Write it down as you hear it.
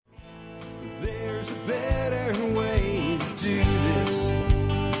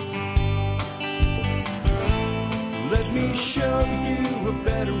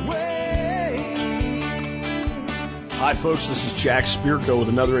Hi, folks. This is Jack Spirko with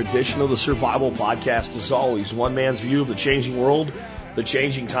another edition of the Survival Podcast. As always, one man's view of the changing world, the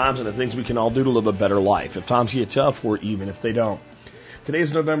changing times, and the things we can all do to live a better life. If times get tough, or even if they don't. Today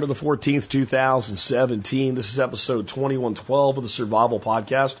is November the 14th, 2017. This is episode 2112 of the Survival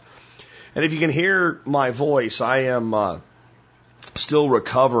Podcast. And if you can hear my voice, I am still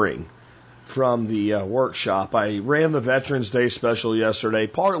recovering from the workshop. I ran the Veterans Day special yesterday,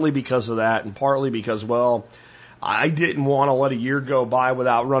 partly because of that, and partly because, well, I didn't want to let a year go by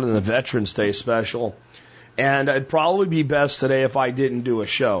without running the Veterans Day special. And it'd probably be best today if I didn't do a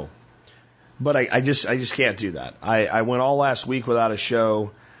show. But I just can't do that. I went all last week without a show.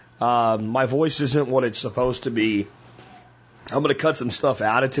 My voice isn't what it's supposed to be. I'm going to cut some stuff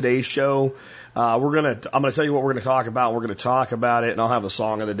out of today's show. I'm going to tell you what we're going to talk about. We're going to talk about it, and I'll have a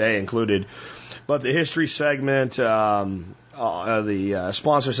song of the day included. But the history segment, the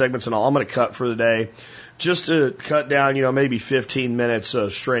sponsor segments and all, I'm going to cut for the day. Just to cut down, maybe 15 minutes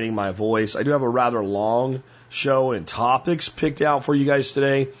of straining my voice. I do have a rather long show and topics picked out for you guys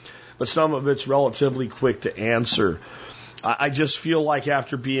today, but some of it's relatively quick to answer. I just feel like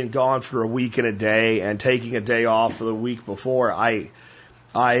after being gone for a week and a day and taking a day off for the week before, I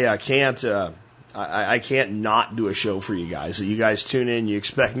can't not do a show for you guys. You guys tune in, you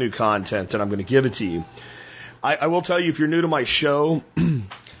expect new content, and I'm going to give it to you. I will tell you, if you're new to my show,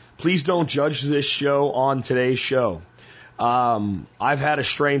 please don't judge this show on today's show. I've had a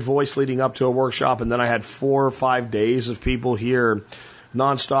strained voice leading up to a workshop, and then I had 4 or 5 days of people here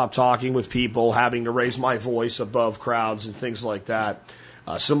nonstop talking with people, having to raise my voice above crowds and things like that.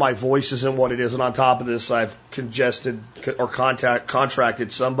 So my voice isn't what it is, and on top of this, I've congested or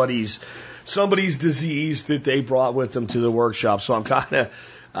contracted somebody's disease that they brought with them to the workshop. So I'm kind of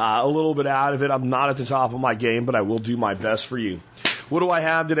a little bit out of it. I'm not at the top of my game, but I will do my best for you. What do I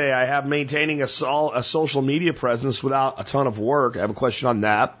have today? I have maintaining a social media presence without a ton of work. I have a question on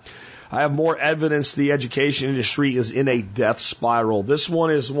that. I have more evidence the education industry is in a death spiral. This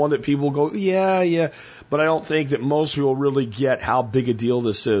one is one that people go, yeah, but I don't think that most people really get how big a deal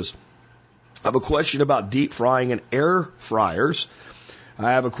this is. I have a question about deep frying and air fryers.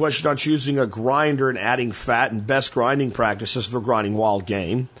 I have a question on choosing a grinder and adding fat and best grinding practices for grinding wild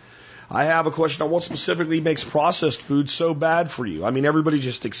game. I have a question on what specifically makes processed food so bad for you. I mean, everybody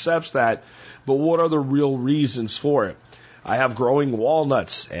just accepts that, but what are the real reasons for it? I have growing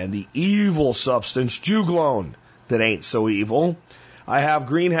walnuts and the evil substance juglone that ain't so evil. I have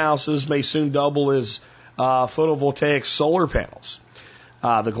greenhouses may soon double as photovoltaic solar panels,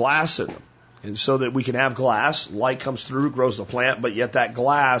 the glass in them. And so that we can have glass, light comes through, grows the plant, but yet that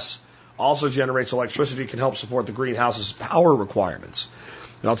glass also generates electricity, can help support the greenhouse's power requirements.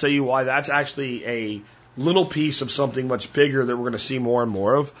 And I'll tell you why that's actually a little piece of something much bigger that we're going to see more and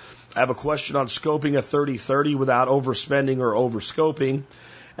more of. I have a question on scoping a 30-30 without overspending or overscoping.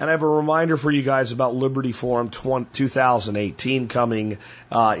 And I have a reminder for you guys about Liberty Forum 2018 coming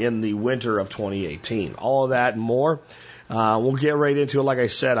in the winter of 2018. All of that and more. We'll get right into it. Like I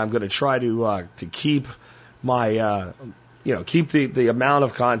said, I'm going to try to keep my keep the amount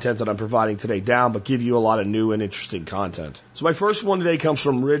of content that I'm providing today down, but give you a lot of new and interesting content. So my first one today comes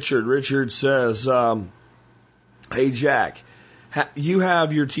from Richard. Richard says, hey, Jack, you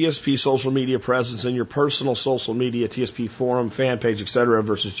have your TSP social media presence and your personal social media, TSP forum, fan page, etc.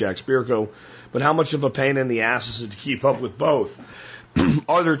 versus Jack Spirko, but how much of a pain in the ass is it to keep up with both?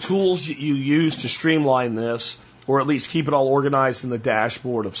 Are there tools that you use to streamline this, or at least keep it all organized in the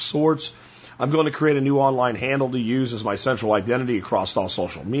dashboard of sorts? I'm going to create a new online handle to use as my central identity across all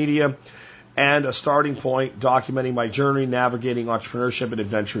social media and a starting point documenting my journey navigating entrepreneurship and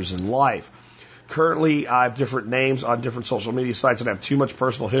adventures in life. Currently, I have different names on different social media sites and I have too much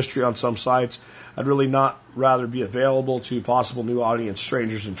personal history on some sites. I'd really not rather be available to possible new audience,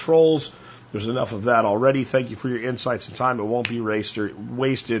 strangers, and trolls. There's enough of that already. Thank you for your insights and time. It won't be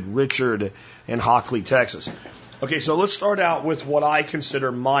wasted. Richard in Hockley, Texas. Okay, so let's start out with what I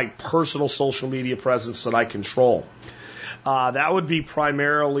consider my personal social media presence that I control. That would be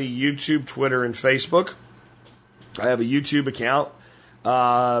primarily YouTube, Twitter, and Facebook. I have a YouTube account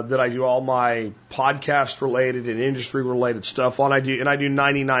that I do all my podcast-related and industry-related stuff on. I do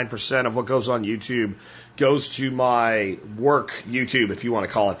 99% of what goes on YouTube goes to my work YouTube, if you want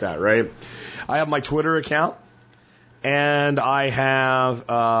to call it that, right? I have my Twitter account, and I have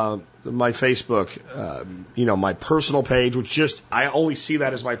my Facebook, my personal page, which I only see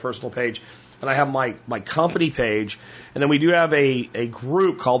that as my personal page. And I have my company page. And then we do have a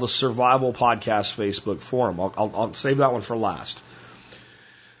group called the Survival Podcast Facebook Forum. I'll save that one for last.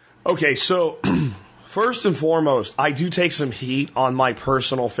 Okay, so first and foremost, I do take some heat on my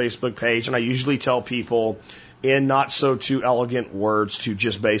personal Facebook page. And I usually tell people, in not so too elegant words to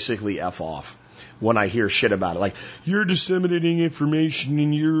just basically F off when I hear shit about it. Like, you're disseminating information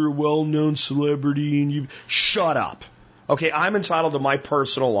and you're a well-known celebrity and you... Shut up. Okay, I'm entitled to my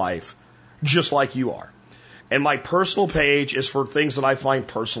personal life just like you are. And my personal page is for things that I find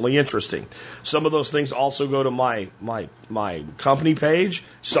personally interesting. Some of those things also go to my company page.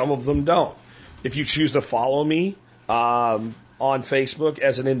 Some of them don't. If you choose to follow me on Facebook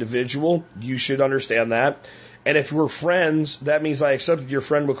as an individual, you should understand that. And if we're friends, that means I accepted your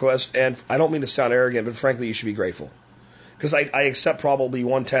friend request. And I don't mean to sound arrogant, but frankly, you should be grateful. Because I accept probably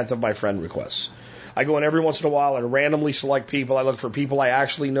 1/10 of my friend requests. I go in every once in a while and randomly select people. I look for people I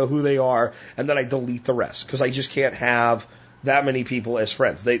actually know who they are, and then I delete the rest because I just can't have that many people as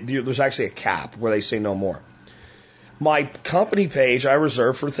friends. There's actually a cap where they say no more. My company page I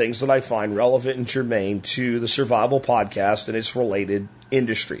reserve for things that I find relevant and germane to the Survival Podcast and its related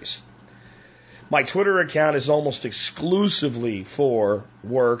industries. My Twitter account is almost exclusively for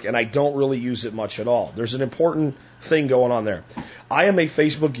work, and I don't really use it much at all. There's an important thing going on there. I am a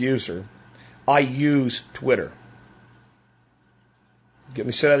Facebook user. I use Twitter. Let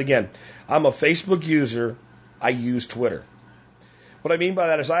me say that again. I'm a Facebook user. I use Twitter. What I mean by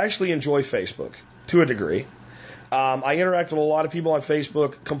that is I actually enjoy Facebook to a degree. I interact with a lot of people on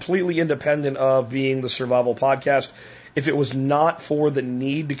Facebook completely independent of being the Survival Podcast. If it was not for the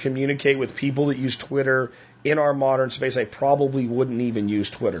need to communicate with people that use Twitter in our modern space, I probably wouldn't even use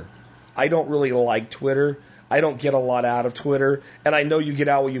Twitter. I don't really like Twitter. I don't get a lot out of Twitter, and I know you get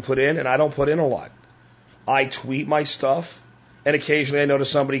out what you put in, and I don't put in a lot. I tweet my stuff, and occasionally I notice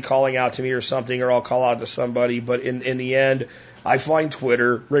somebody calling out to me or something, or I'll call out to somebody, but in the end, I find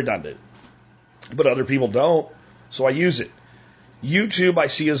Twitter redundant. But other people don't, so I use it. YouTube I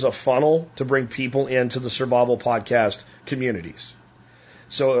see as a funnel to bring people into the Survival Podcast communities.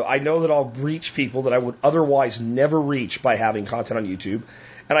 So I know that I'll reach people that I would otherwise never reach by having content on YouTube.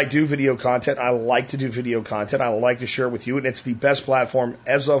 And I do video content. I like to do video content. I like to share it with you. And it's the best platform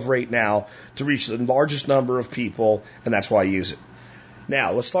as of right now to reach the largest number of people. And that's why I use it.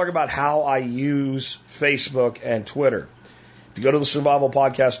 Now, let's talk about how I use Facebook and Twitter. If you go to the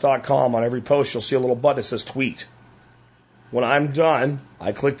survivalpodcast.com, on every post, you'll see a little button that says tweet. When I'm done,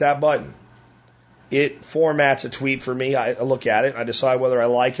 I click that button. It formats a tweet for me. I look at it. I decide whether I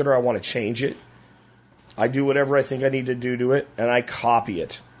like it or I want to change it. I do whatever I think I need to do to it, and I copy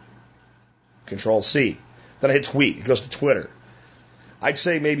it. Control C. Then I hit tweet. It goes to Twitter. I'd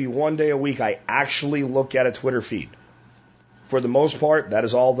say maybe one day a week I actually look at a Twitter feed. For the most part, that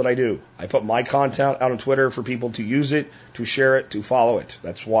is all that I do. I put my content out on Twitter for people to use it, to share it, to follow it.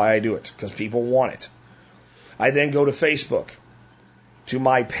 That's why I do it, because people want it. I then go to Facebook, to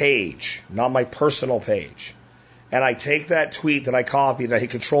my page, not my personal page. And I take that tweet that I copied, I hit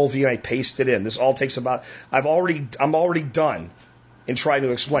Control V and I paste it in. This all takes about, I'm already done in trying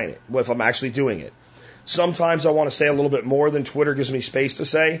to explain it, if I'm actually doing it. Sometimes I want to say a little bit more than Twitter gives me space to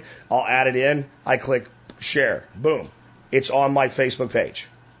say. I'll add it in. I click share. Boom. It's on my Facebook page.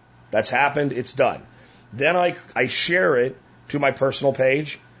 That's happened. It's done. Then I share it to my personal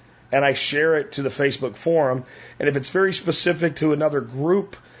page and I share it to the Facebook forum. And if it's very specific to another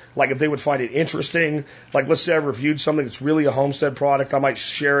group, like if they would find it interesting, like let's say I reviewed something that's really a homestead product, I might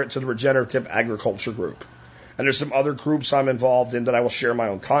share it to the regenerative agriculture group. And there's some other groups I'm involved in that I will share my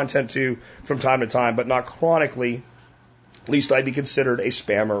own content to from time to time, but not chronically, least I'd be considered a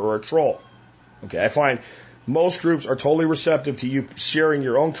spammer or a troll. Okay, I find most groups are totally receptive to you sharing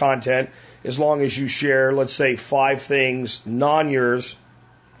your own content as long as you share, let's say, 5 things, non-yours,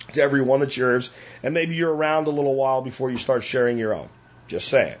 to every one that's yours, and maybe you're around a little while before you start sharing your own. Just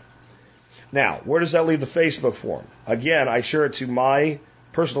saying. Now, where does that leave the Facebook forum? Again, I share it to my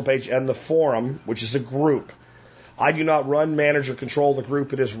personal page and the forum, which is a group. I do not run, manage, or control the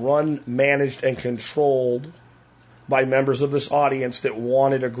group. It is run, managed, and controlled by members of this audience that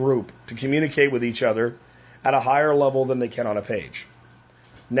wanted a group to communicate with each other at a higher level than they can on a page.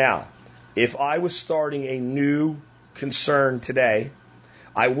 Now, if I was starting a new concern today,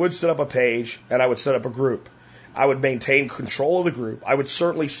 I would set up a page and I would set up a group. I would maintain control of the group. I would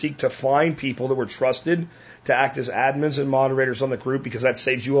certainly seek to find people that were trusted to act as admins and moderators on the group because that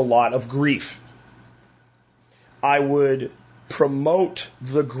saves you a lot of grief. I would promote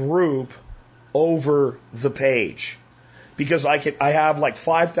the group over the page because I have like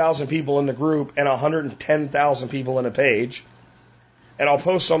 5,000 people in the group and 110,000 people in a page, and I'll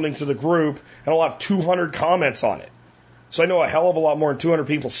post something to the group and I'll have 200 comments on it. So I know a hell of a lot more than 200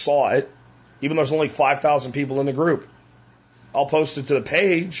 people saw it, even though there's only 5,000 people in the group. I'll post it to the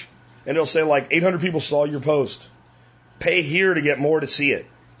page, and it'll say like 800 people saw your post. Pay here to get more to see it.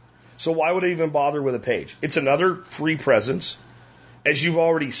 So why would I even bother with a page? It's another free presence. As you've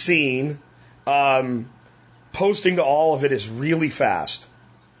already seen, posting to all of it is really fast.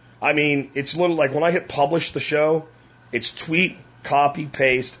 I mean, it's little like when I hit publish the show, it's tweet, copy,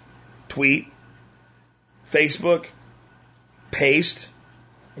 paste, tweet, Facebook, paste,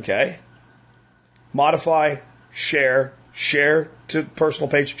 okay? Modify, share to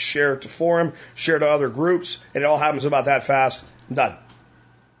personal page, share to forum, share to other groups, and it all happens about that fast. Done.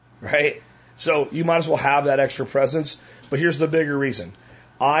 Right? So you might as well have that extra presence. But here's the bigger reason.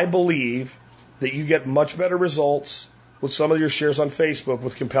 I believe that you get much better results with some of your shares on Facebook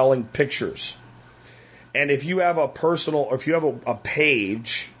with compelling pictures. And if you have a personal, or if you have a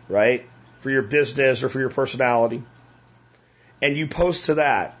page, right, for your business or for your personality, and you post to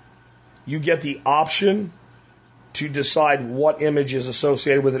that, you get the option to decide what image is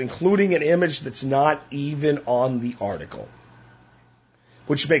associated with it, including an image that's not even on the article,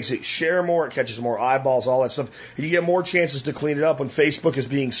 which makes it share more, it catches more eyeballs, all that stuff. And you get more chances to clean it up when Facebook is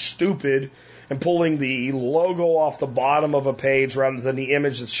being stupid and pulling the logo off the bottom of a page rather than the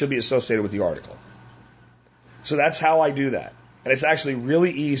image that should be associated with the article. So that's how I do that. And it's actually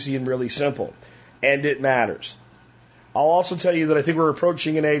really easy and really simple. And it matters. I'll also tell you that I think we're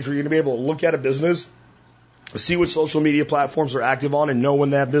approaching an age where you're going to be able to look at a business, see what social media platforms are active on, and know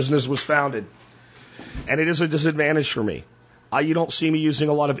when that business was founded. And it is a disadvantage for me. You don't see me using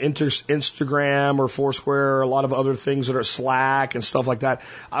a lot of Instagram or Foursquare or a lot of other things that are Slack and stuff like that.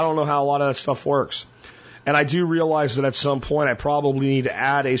 I don't know how a lot of that stuff works. And I do realize that at some point I probably need to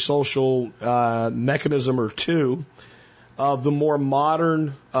add a social mechanism or two of the more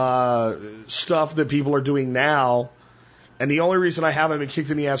modern stuff that people are doing now. And the only reason I haven't been kicked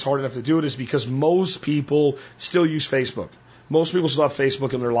in the ass hard enough to do it is because most people still use Facebook. Most people still have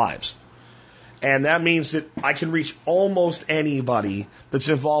Facebook in their lives. And that means that I can reach almost anybody that's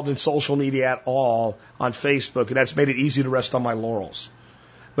involved in social media at all on Facebook, and that's made it easy to rest on my laurels.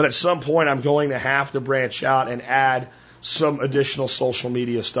 But at some point, I'm going to have to branch out and add some additional social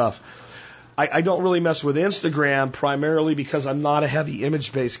media stuff. I don't really mess with Instagram primarily because I'm not a heavy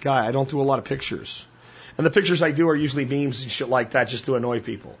image-based guy. I don't do a lot of pictures. And the pictures I do are usually memes and shit like that just to annoy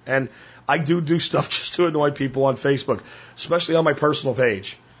people. And I do stuff just to annoy people on Facebook, especially on my personal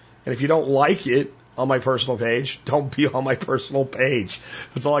page. And if you don't like it on my personal page, don't be on my personal page.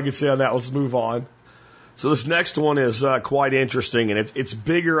 That's all I can say on that. Let's move on. So this next one is quite interesting, and it's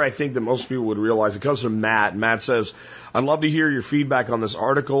bigger, I think, than most people would realize. It comes from Matt. Matt says, I'd love to hear your feedback on this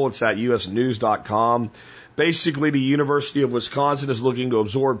article. It's at usnews.com. Basically, the University of Wisconsin is looking to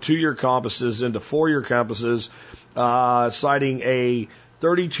absorb 2-year campuses into 4-year campuses, citing a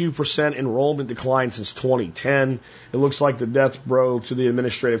 32% enrollment decline since 2010. It looks like the death blow to the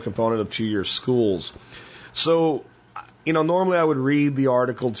administrative component of 2-year schools. So, normally I would read the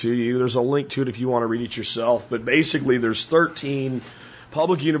article to you. There's a link to it if you want to read it yourself. But basically, there's 13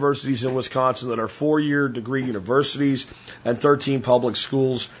 public universities in Wisconsin that are 4-year degree universities and 13 public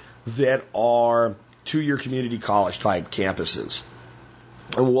schools that are 2-year community college type campuses.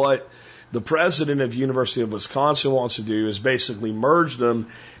 And what the president of University of Wisconsin wants to do is basically merge them,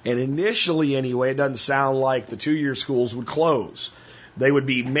 and initially anyway, it doesn't sound like the 2-year schools would close. They would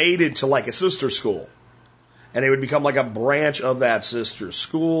be mated to like a sister school, and it would become like a branch of that sister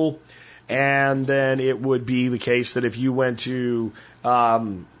school, and then it would be the case that if you went to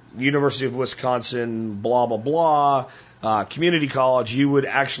University of Wisconsin, blah, blah, blah, community college, you would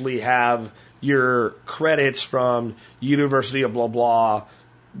actually have your credits from University of blah, blah,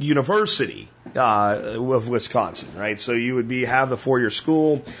 University of Wisconsin, right? So you would have the 4-year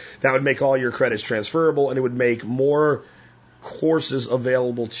school. That would make all your credits transferable, and it would make more courses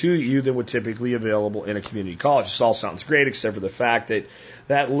available to you than would typically available in a community college. This all sounds great, except for the fact that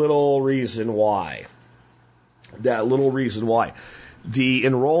that little reason why. The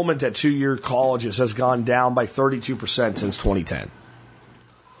enrollment at 2-year colleges has gone down by 32% since 2010.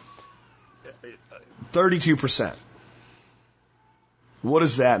 32%. What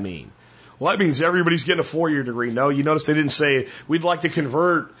does that mean? Well, that means everybody's getting a 4-year degree. No, you notice they didn't say, we'd like to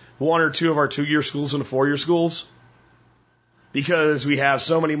convert 1 or 2 of our 2-year schools into 4-year schools. Because we have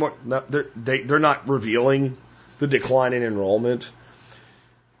so many more. No, they're not revealing the decline in enrollment.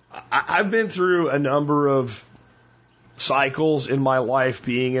 I've been through a number of cycles in my life,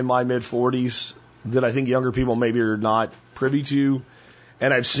 being in my mid-40s, that I think younger people maybe are not privy to.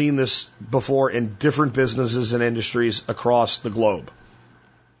 And I've seen this before in different businesses and industries across the globe.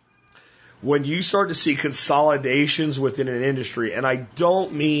 When you start to see consolidations within an industry, and I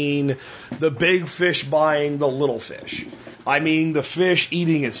don't mean the big fish buying the little fish. I mean the fish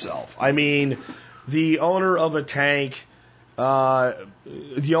eating itself. I mean the owner of a tank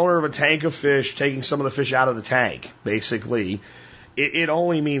the owner of a tank of fish taking some of the fish out of the tank, basically, it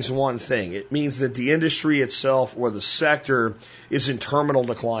only means one thing. It means that the industry itself or the sector is in terminal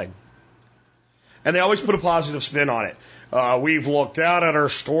decline. And they always put a positive spin on it. We've looked out at our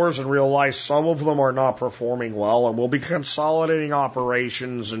stores and realized some of them are not performing well, and we'll be consolidating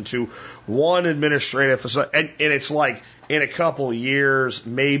operations into one administrative facility. And it's like in a couple of years,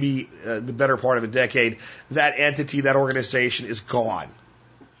 maybe the better part of a decade, that entity, that organization is gone.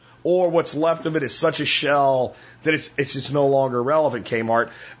 Or what's left of it is such a shell that it's no longer relevant, Kmart.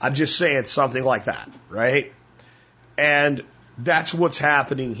 I'm just saying something like that, right? And that's what's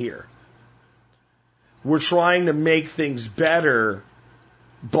happening here. We're trying to make things better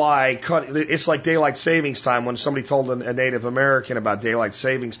by cutting. It's like daylight savings time. When somebody told a Native American about daylight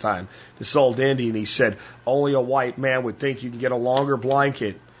savings time, this old Indian, he said, only a white man would think you can get a longer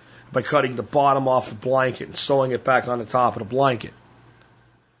blanket by cutting the bottom off the blanket and sewing it back on the top of the blanket.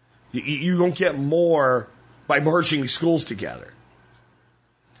 You don't get more by merging these schools together.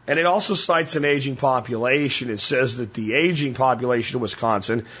 And it also cites an aging population. It says that the aging population of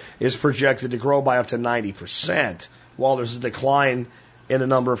Wisconsin is projected to grow by up to 90%, while there's a decline in the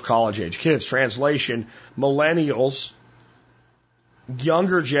number of college-age kids. Translation, millennials,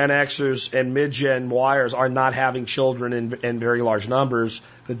 younger Gen Xers, and mid-Gen Yers are not having children in very large numbers.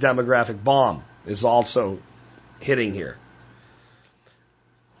 The demographic bomb is also hitting here.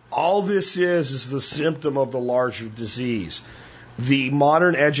 All this is the symptom of the larger disease. The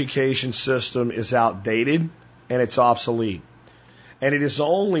modern education system is outdated and it's obsolete. And it is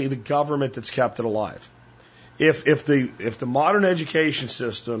only the government that's kept it alive. If the modern education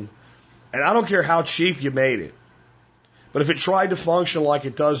system, and I don't care how cheap you made it, but if it tried to function like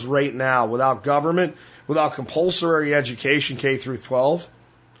it does right now, without government, without compulsory education K through 12,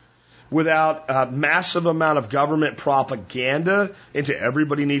 without a massive amount of government propaganda into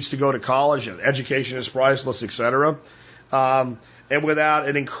everybody needs to go to college and education is priceless, etc., and without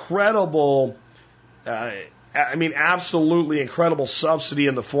an incredible, absolutely incredible subsidy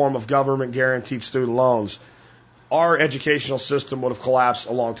in the form of government guaranteed student loans, our educational system would have collapsed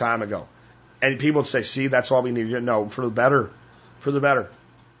a long time ago. And people would say, see, that's all we need to do. No, for the better. For the better.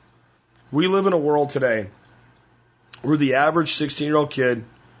 We live in a world today where the average 16-year-old kid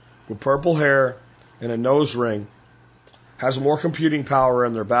with purple hair and a nose ring has more computing power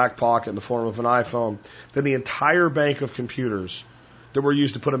in their back pocket in the form of an iPhone than the entire bank of computers that were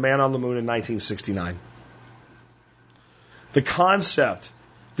used to put a man on the moon in 1969. The concept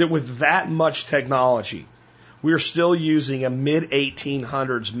that with that much technology, we are still using a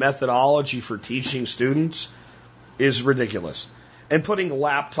mid-1800s methodology for teaching students is ridiculous. And putting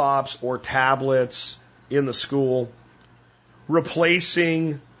laptops or tablets in the school,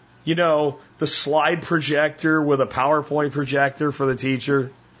 replacing, the slide projector with a PowerPoint projector for the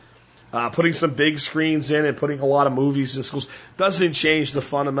teacher, putting some big screens in and putting a lot of movies in schools doesn't change the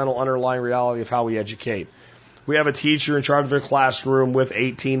fundamental underlying reality of how we educate. We have a teacher in charge of a classroom with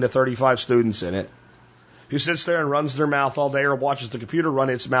 18 to 35 students in it who sits there and runs their mouth all day or watches the computer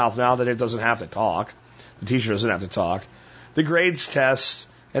run its mouth now that it doesn't have to talk. The teacher doesn't have to talk. The grades tests,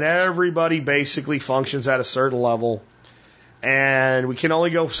 and everybody basically functions at a certain level. And we can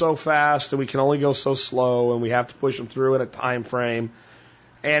only go so fast and we can only go so slow, and we have to push them through in a time frame.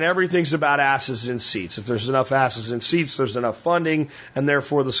 And everything's about asses in seats. If there's enough asses in seats, there's enough funding, and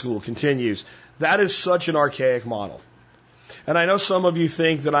therefore the school continues. That is such an archaic model. And I know some of you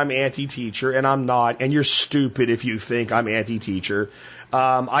think that I'm anti-teacher, and I'm not, and you're stupid if you think I'm anti-teacher.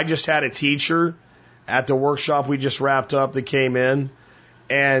 I just had a teacher at the workshop we just wrapped up that came in,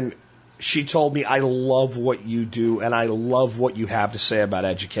 and she told me, I love what you do, and I love what you have to say about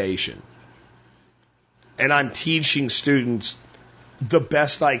education. And I'm teaching students the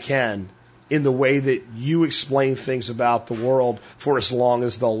best I can in the way that you explain things about the world for as long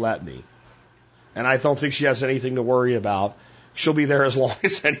as they'll let me. And I don't think she has anything to worry about. She'll be there as long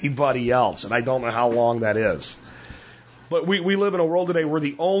as anybody else, and I don't know how long that is. But we live in a world today where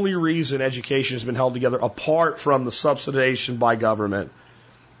the only reason education has been held together, apart from the subsidization by government,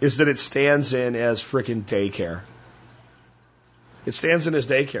 is that it stands in as frickin' daycare. It stands in as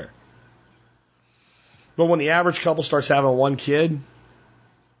daycare. But when the average couple starts having one kid,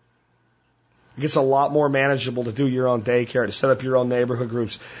 it gets a lot more manageable to do your own daycare, to set up your own neighborhood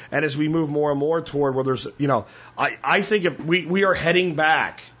groups. And as we move more and more toward where there's, I think if we are heading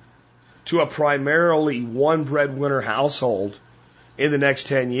back to a primarily one breadwinner household in the next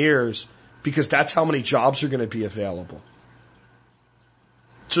 10 years, because that's how many jobs are going to be available.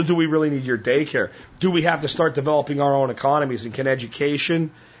 So do we really need your daycare? Do we have to start developing our own economies? And can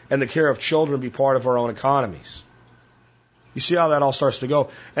education and the care of children be part of our own economies? You see how that all starts to go?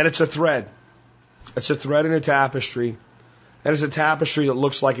 And it's a thread. It's a thread in a tapestry. And it's a tapestry that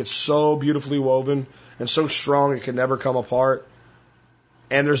looks like it's so beautifully woven and so strong it can never come apart.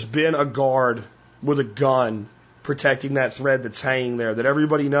 And there's been a guard with a gun protecting that thread that's hanging there that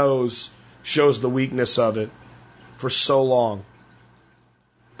everybody knows shows the weakness of it for so long.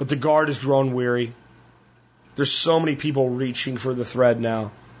 But the guard has grown weary. There's so many people reaching for the thread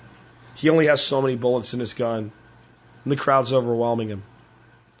now. He only has so many bullets in his gun. And the crowd's overwhelming him.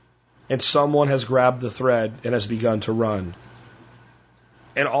 And someone has grabbed the thread and has begun to run.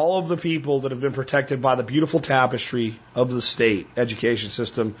 And all of the people that have been protected by the beautiful tapestry of the state education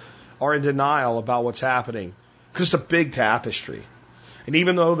system are in denial about what's happening. Because it's a big tapestry. And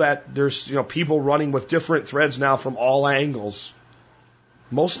even though that there's people running with different threads now from all angles,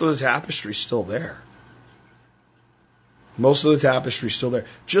 most of the tapestry's still there. Most of the tapestry's still there.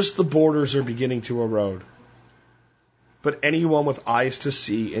 Just the borders are beginning to erode. But anyone with eyes to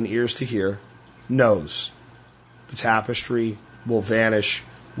see and ears to hear knows the tapestry will vanish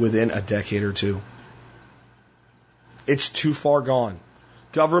within a decade or two. It's too far gone.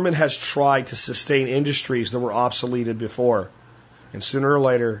 Government has tried to sustain industries that were obsoleted before. And sooner or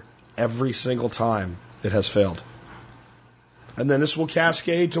later, every single time, it has failed. And then this will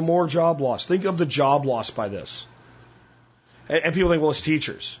cascade to more job loss. Think of the job loss by this. And people think, well, it's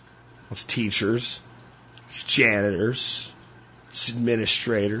teachers. Well, it's teachers. It's janitors. It's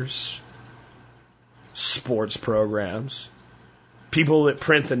administrators. Sports programs. People that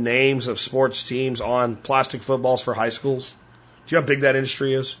print the names of sports teams on plastic footballs for high schools. Do you know how big that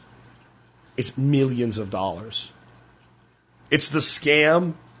industry is? It's millions of dollars. It's the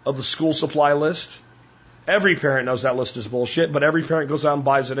scam of the school supply list. Every parent knows that list is bullshit, but every parent goes out and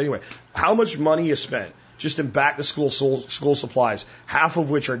buys it anyway. How much money is spent just in back-to-school school supplies, half of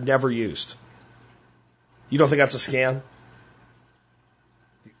which are never used? You don't think that's a scam?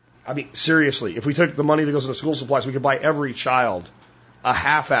 I mean, seriously, if we took the money that goes into school supplies, we could buy every child a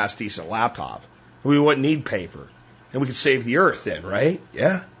half-assed decent laptop. We wouldn't need paper. And we could save the earth then, right?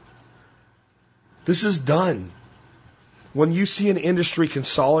 Yeah. This is done. When you see an industry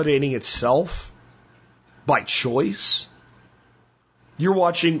consolidating itself by choice, you're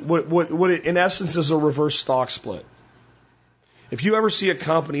watching what in essence is a reverse stock split. If you ever see a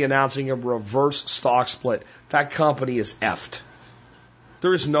company announcing a reverse stock split, that company is effed.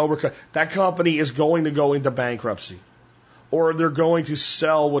 There is no that company is going to go into bankruptcy, or they're going to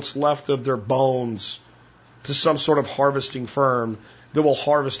sell what's left of their bones to some sort of harvesting firm that will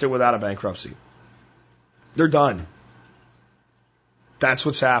harvest it without a bankruptcy. They're done. That's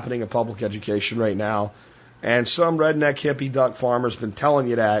what's happening in public education right now. And some redneck hippie duck farmer's been telling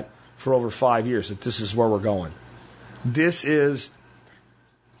you that for over 5 years, that this is where we're going. This is,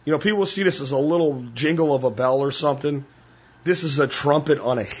 people will see this as a little jingle of a bell or something. This is a trumpet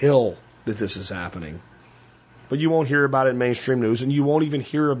on a hill that this is happening. But you won't hear about it in mainstream news, and you won't even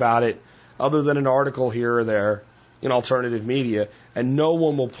hear about it other than an article here or there in alternative media, and no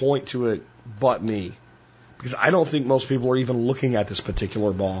one will point to it but me. Because I don't think most people are even looking at this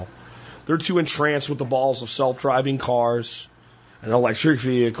particular ball. They're too entranced with the balls of self-driving cars and electric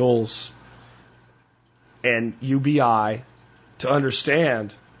vehicles and UBI to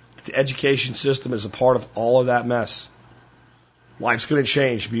understand that the education system is a part of all of that mess. Life's going to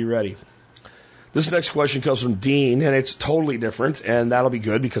change. Be ready. This next question comes from Dean, and it's totally different, and that'll be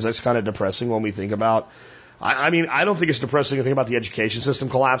good because that's kind of depressing when we think about. I don't think it's depressing to think about the education system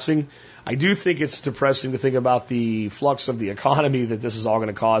collapsing. I do think it's depressing to think about the flux of the economy that this is all going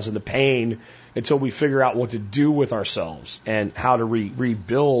to cause and the pain until we figure out what to do with ourselves and how to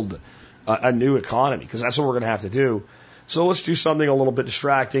rebuild a new economy, because that's what we're going to have to do. So let's do something a little bit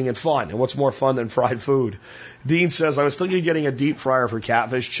distracting and fun. And what's more fun than fried food? Dean says, I was thinking of getting a deep fryer for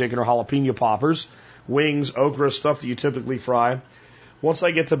catfish, chicken, or jalapeno poppers, wings, okra, stuff that you typically fry. Once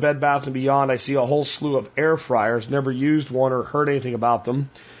I get to Bed Bath & Beyond, I see a whole slew of air fryers. Never used one or heard anything about them.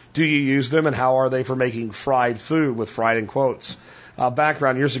 Do you use them, and how are they for making fried food, with fried in quotes?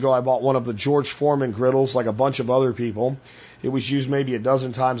 Background, years ago, I bought one of the George Foreman griddles like a bunch of other people. It was used maybe a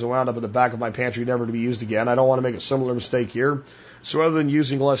dozen times and wound up in the back of my pantry, never to be used again. I don't want to make a similar mistake here. So other than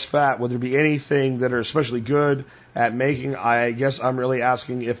using less fat, would there be anything that are especially good at making? I guess I'm really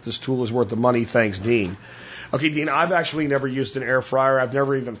asking if this tool is worth the money. Thanks, Dean. Okay, Dean, I've actually never used an air fryer. I've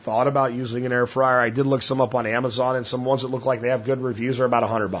never even thought about using an air fryer. I did look some up on Amazon, and some ones that look like they have good reviews are about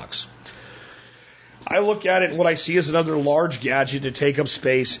 $100. I look at it, and what I see is another large gadget to take up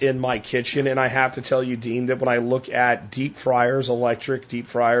space in my kitchen, and I have to tell you, Dean, that when I look at deep fryers, electric deep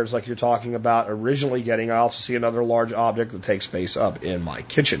fryers like you're talking about originally getting, I also see another large object that takes space up in my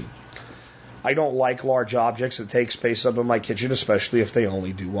kitchen. I don't like large objects that take space up in my kitchen, especially if they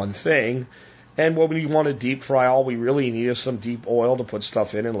only do one thing. And when we want to deep fry, all we really need is some deep oil to put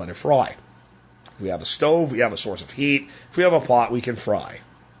stuff in and let it fry. If we have a stove, we have a source of heat. If we have a pot, we can fry.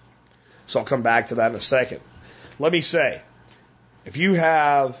 So I'll come back to that in a second. Let me say, if you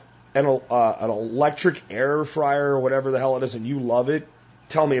have an electric air fryer or whatever the hell it is and you love it,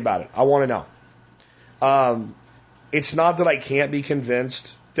 tell me about it. I want to know. It's not that I can't be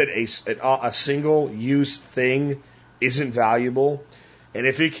convinced that a single-use thing isn't valuable. And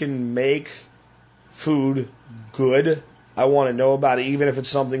if it can make food good, I want to know about it, even if it's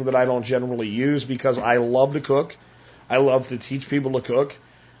something that I don't generally use, because I love to cook. I love to teach people to cook.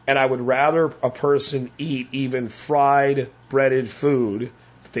 And I would rather a person eat even fried, breaded food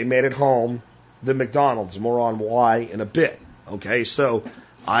that they made at home than McDonald's. More on why in a bit. Okay, so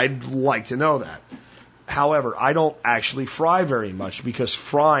I'd like to know that. However, I don't actually fry very much because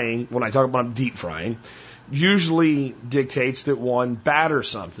frying, when I talk about deep frying, usually dictates that one batters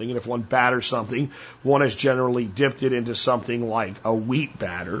something. And if one batters something, one has generally dipped it into something like a wheat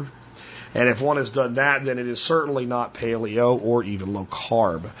batter. And if one has done that, then it is certainly not paleo or even low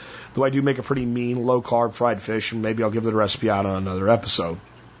carb. Though I do make a pretty mean low carb fried fish, and maybe I'll give the recipe out on another episode.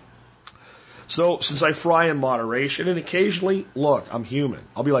 So since I fry in moderation, and occasionally, look, I'm human.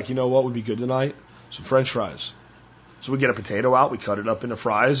 I'll be like, you know what would be good tonight? Some French fries. So we get a potato out, we cut it up into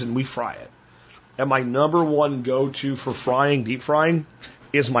fries, and we fry it. And my number one go-to for frying, deep frying,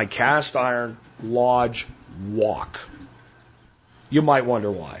 is my cast iron Lodge wok. You might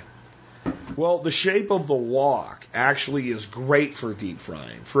wonder why. Well, the shape of the wok actually is great for deep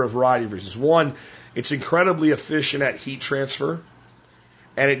frying for a variety of reasons. One, it's incredibly efficient at heat transfer,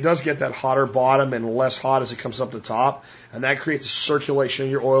 and it does get that hotter bottom and less hot as it comes up the top, and that creates a circulation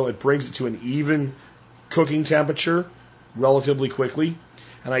in your oil. It brings it to an even cooking temperature relatively quickly,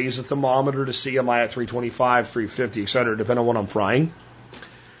 and I use a thermometer to see am I at 325, 350, etc., depending on what I'm frying.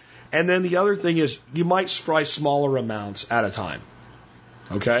 And then the other thing is you might fry smaller amounts at a time,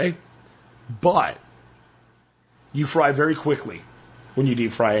 okay? But you fry very quickly when you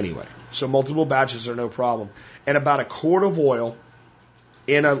deep fry anyway. So multiple batches are no problem. And about a quart of oil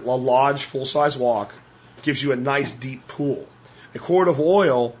in a Lodge full-size wok gives you a nice deep pool. A quart of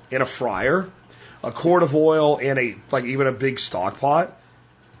oil in a fryer, a quart of oil in even a big stock pot,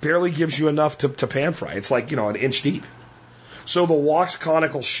 barely gives you enough to pan fry. It's like, an inch deep. So the wok's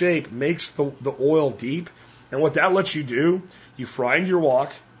conical shape makes the oil deep. And what that lets you do, you fry into your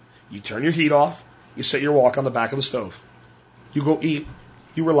wok, you turn your heat off, you set your wok on the back of the stove. You go eat,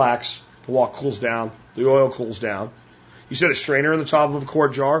 you relax, the wok cools down, the oil cools down. You set a strainer in the top of a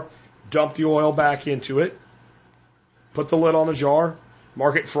quart jar, dump the oil back into it, put the lid on the jar,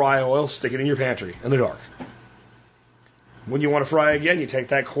 mark it fry oil, stick it in your pantry in the dark. When you want to fry again, you take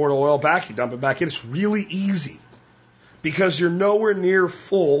that quart of oil back, you dump it back in. It's really easy because you're nowhere near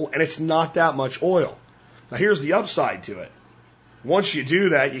full and it's not that much oil. Now here's the upside to it. Once you do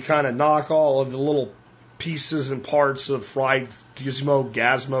that, you kind of knock all of the little pieces and parts of fried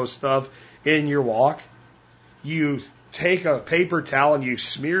gizmo stuff in your wok. You take a paper towel and you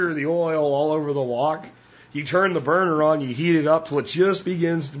smear the oil all over the wok. You turn the burner on, you heat it up till it just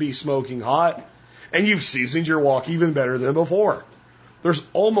begins to be smoking hot, and you've seasoned your wok even better than before. There's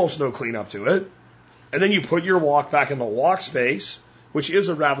almost no cleanup to it. And then you put your wok back in the wok space, which is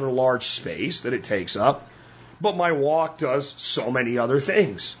a rather large space that it takes up. But my wok does so many other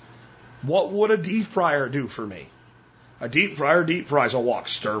things. What would a deep fryer do for me? A deep fryer deep fries. A wok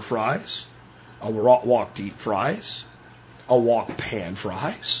stir fries. A wok deep fries. A wok pan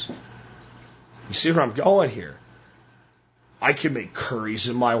fries. You see where I'm going here? I can make curries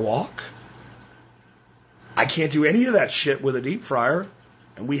in my wok. I can't do any of that shit with a deep fryer.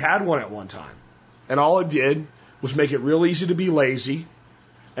 And we had one at one time. And all it did was make it real easy to be lazy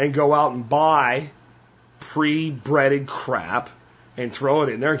and go out and buy pre-breaded crap and throw it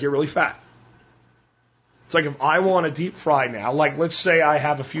in there and get really fat. It's like if I want to deep fry now, like let's say I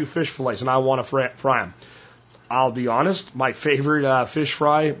have a few fish fillets and I want to fry them. I'll be honest, my favorite fish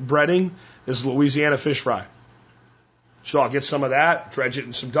fry breading is Louisiana fish fry. So I'll get some of that, dredge it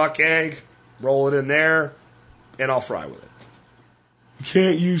in some duck egg, roll it in there, and I'll fry with it. You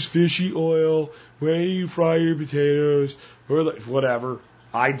can't use fishy oil when you fry your potatoes or whatever.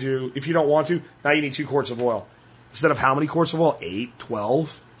 I do. If you don't want to, now you need 2 quarts of oil. Instead of how many quarts of oil? 8,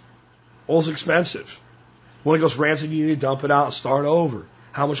 12. Oil's expensive. When it goes rancid, you need to dump it out and start over.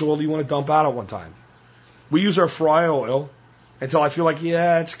 How much oil do you want to dump out at one time? We use our fry oil until I feel like,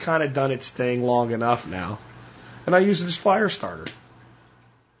 yeah, it's kind of done its thing long enough now. And I use it as fire starter.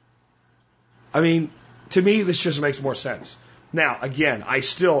 I mean, to me, this just makes more sense. Now, again,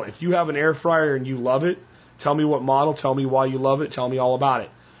 if you have an air fryer and you love it, tell me what model, tell me why you love it, tell me all about it.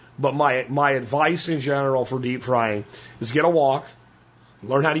 But my advice in general for deep frying is get a wok,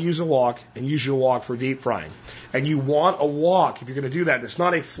 learn how to use a wok, and use your wok for deep frying. And you want a wok, if you're going to do that, it's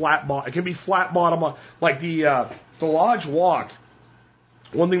not a flat bottom. It can be flat bottom, like the Lodge wok.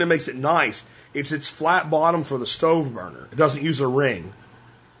 One thing that makes it nice, it's flat bottom for the stove burner. It doesn't use a ring.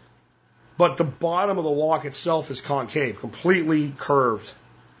 But the bottom of the wok itself is concave, completely curved.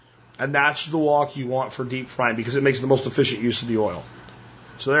 And that's the wok you want for deep frying because it makes the most efficient use of the oil.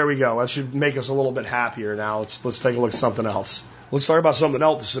 So there we go. That should make us a little bit happier now. Let's take a look at something else. Let's talk about something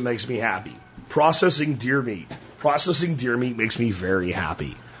else that makes me happy. Processing deer meat. Processing deer meat makes me very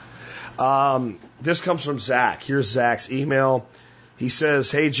happy. This comes from Zach. Here's Zach's email. He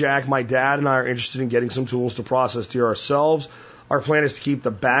says, "Hey Jack, my dad and I are interested in getting some tools to process deer ourselves. Our plan is to keep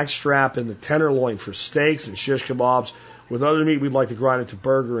the back strap and the tenderloin for steaks and shish kebabs. With other meat, we'd like to grind it to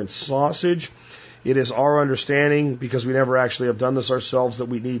burger and sausage. It is our understanding, because we never actually have done this ourselves, that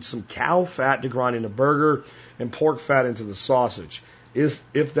we need some cow fat to grind into burger and pork fat into the sausage.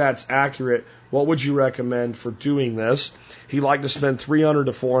 If that's accurate, what would you recommend for doing this? He'd like to spend $300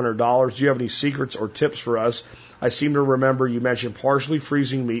 to $400. Do you have any secrets or tips for us? I seem to remember you mentioned partially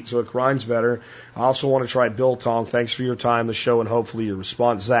freezing meat so it grinds better. I also want to try biltong. Thanks for your time, the show, and hopefully your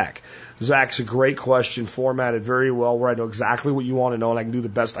response." Zach. Zach's a great question, formatted very well, where I know exactly what you want to know, and I can do the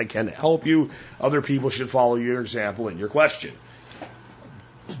best I can to help you. Other people should follow your example in your question.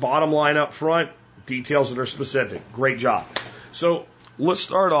 Bottom line up front, details that are specific. Great job. So let's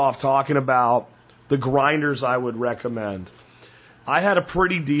start off talking about the grinders I would recommend. I had a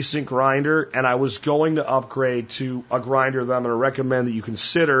pretty decent grinder, and I was going to upgrade to a grinder that I'm going to recommend that you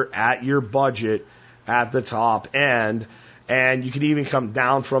consider at your budget at the top end, and you can even come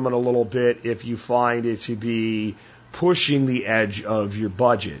down from it a little bit if you find it to be pushing the edge of your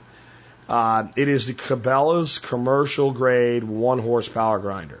budget. It is the Cabela's commercial grade 1 horsepower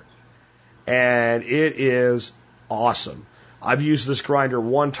grinder, and it is awesome. I've used this grinder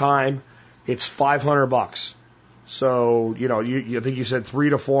one time. It's $500. So, I think you said $300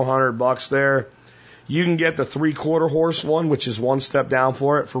 to $400 there. You can get the 3/4 horse one, which is one step down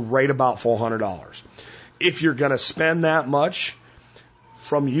for right about $400. If you're going to spend that much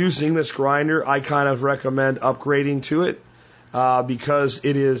from using this grinder, I kind of recommend upgrading to it because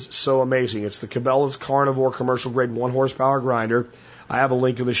it is so amazing. It's the Cabela's Carnivore commercial grade 1 horsepower grinder. I have a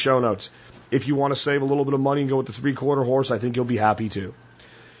link in the show notes. If you want to save a little bit of money and go with the 3/4 horse, I think you'll be happy too.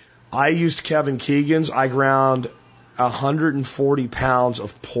 I used Kevin Keegan's. I ground 140 pounds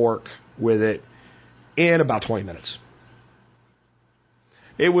of pork with it in about 20 minutes.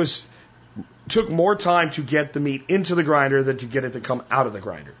 It took more time to get the meat into the grinder than to get it to come out of the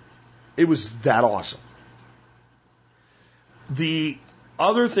grinder. It was that awesome. The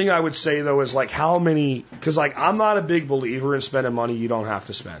other thing I would say though is because I'm not a big believer in spending money you don't have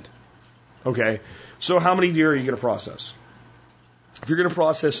to spend. Okay, so how many deer are you going to process? If you're going to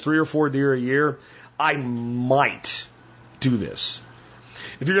process 3 or 4 deer a year, I might do this.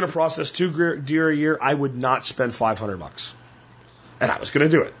 If you're going to process 2 deer a year, I would not spend $500. And I was going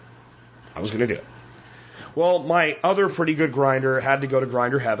to do it. Well, my other pretty good grinder had to go to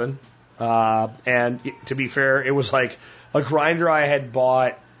Grinder Heaven. And to be fair, it was like a grinder I had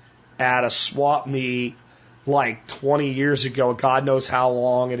bought at a swap meet like 20 years ago. God knows how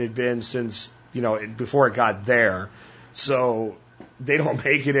long it had been since, before it got there. So they don't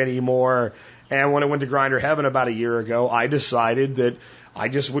make it anymore. And when I went to Grinder Heaven about a year ago, I decided that I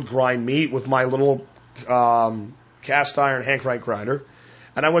just would grind meat with my little cast iron hand crank grinder.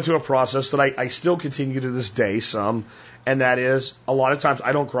 And I went through a process that I still continue to this day some, and that is a lot of times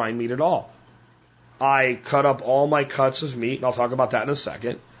I don't grind meat at all. I cut up all my cuts of meat, and I'll talk about that in a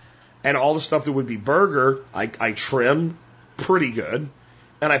second. And all the stuff that would be burger, I trim pretty good,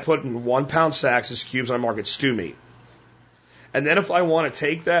 and I put in 1 pound sacks as cubes, and I mark it stew meat. And then if I want to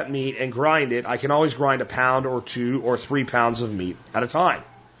take that meat and grind it, I can always grind 1 pound or 2 or 3 pounds of meat at a time.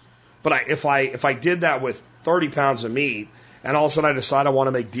 But if I did that with 30 pounds of meat, and all of a sudden I decide I want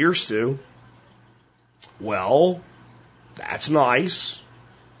to make deer stew, well, that's nice.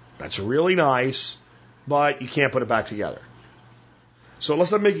 That's really nice, but you can't put it back together. So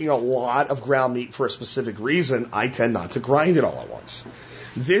unless I'm making a lot of ground meat for a specific reason, I tend not to grind it all at once.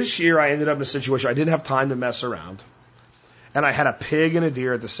 This year I ended up in a situation I didn't have time to mess around. And I had a pig and a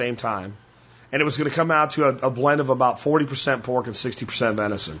deer at the same time. And it was going to come out to a blend of about 40% pork and 60%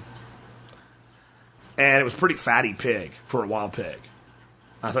 venison. And it was a pretty fatty pig for a wild pig.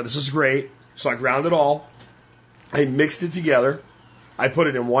 I thought, this is great. So I ground it all. I mixed it together. I put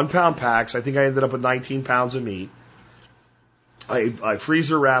it in 1 pound packs. I think I ended up with 19 pounds of meat. I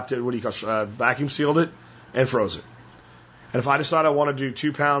freezer wrapped it, vacuum sealed it, and froze it. And if I decide I want to do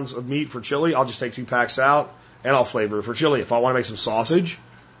 2 pounds of meat for chili, I'll just take 2 packs out and I'll flavor it for chili. If I want to make some sausage,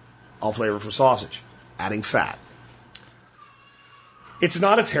 I'll flavor it for sausage, adding fat. It's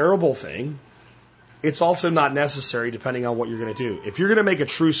not a terrible thing. It's also not necessary depending on what you're going to do. If you're going to make a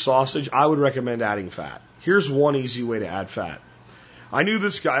true sausage, I would recommend adding fat. Here's one easy way to add fat. I knew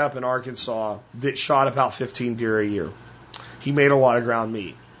this guy up in Arkansas that shot about 15 deer a year. He made a lot of ground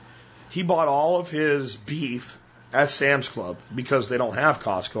meat. He bought all of his beef at Sam's Club because they don't have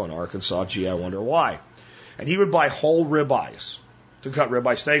Costco in Arkansas. Gee, I wonder why. And he would buy whole ribeyes to cut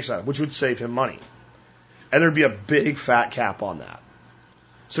ribeye steaks out of, which would save him money. And there'd be a big fat cap on that.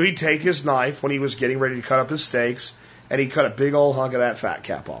 So he'd take his knife when he was getting ready to cut up his steaks, and he'd cut a big old hunk of that fat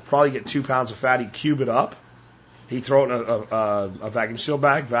cap off. Probably get 2 pounds of fat. He'd cube it up. He'd throw it in a vacuum seal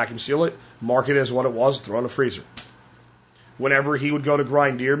bag, vacuum seal it, mark it as what it was, throw it in the freezer. Whenever he would go to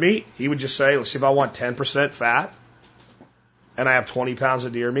grind deer meat, he would just say, let's see if I want 10% fat, and I have 20 pounds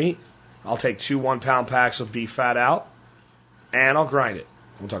of deer meat. I'll take 2 1-pound packs of beef fat out, and I'll grind it.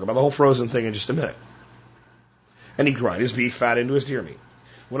 We'll talk about the whole frozen thing in just a minute. And he'd grind his beef fat into his deer meat.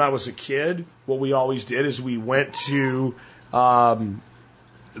 When I was a kid, what we always did is we went to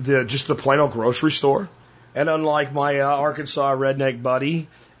just the plain old grocery store. And unlike my Arkansas redneck buddy,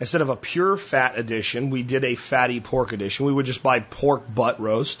 instead of a pure fat edition, we did a fatty pork edition. We would just buy pork butt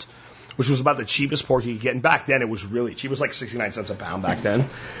roast, which was about the cheapest pork you could get. And back then, it was really cheap. It was like 69 cents a pound back then.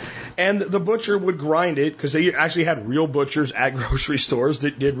 And the butcher would grind it, because they actually had real butchers at grocery stores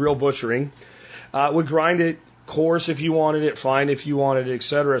that did real butchering, would grind it coarse if you wanted it, fine if you wanted it,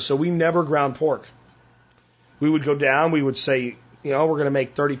 etc. So we never ground pork. We would go down, we would say, we're going to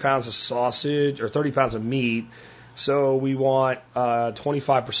make 30 pounds of sausage or 30 pounds of meat, so we want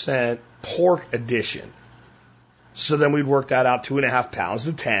 25% pork addition. So then we'd work that out 2.5 pounds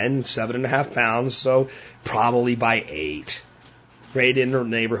to 10, 7.5 pounds, so probably buy 8. Right in the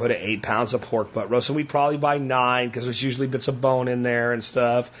neighborhood of 8 pounds of pork butt roast. So we'd probably buy 9 because there's usually bits of bone in there and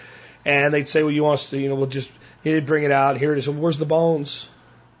stuff. And they'd say, well, you want us to, we'll just, he'd bring it out. Here it is. Well, where's the bones?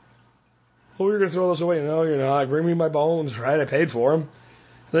 Oh, you're going to throw those away. No, you're not. Bring me my bones, right? I paid for them.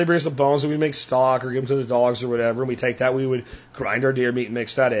 And they bring us the bones and we make stock or give them to the dogs or whatever. And we take that, we would grind our deer meat and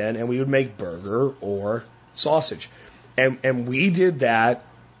mix that in, and we would make burger or sausage. And we did that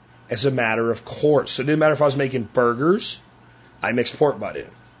as a matter of course. So it didn't matter if I was making burgers, I mixed pork butt in.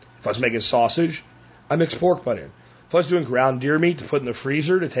 If I was making sausage, I mixed pork butt in. If I was doing ground deer meat to put in the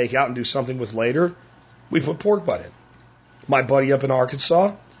freezer to take out and do something with later, we put pork butt in. My buddy up in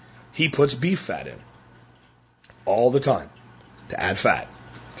Arkansas, he puts beef fat in all the time to add fat,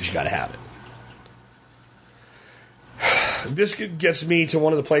 because you got to have it. This gets me to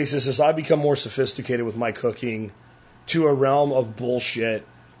one of the places as I become more sophisticated with my cooking, to a realm of bullshit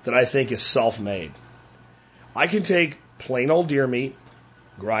that I think is self-made. I can take plain old deer meat,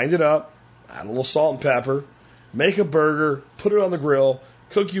 grind it up, add a little salt and pepper, make a burger, put it on the grill,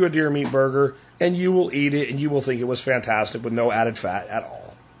 cook you a deer meat burger, and you will eat it and you will think it was fantastic with no added fat at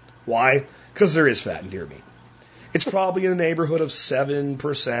all. Why? Because there is fat in deer meat. It's probably in the neighborhood of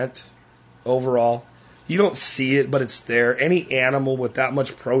 7% overall. You don't see it, but it's there. Any animal with that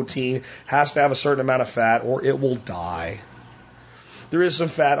much protein has to have a certain amount of fat or it will die. There is some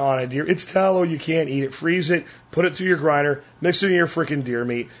fat on a deer. It's tallow. You can't eat it. Freeze it. Put it through your grinder. Mix it in your freaking deer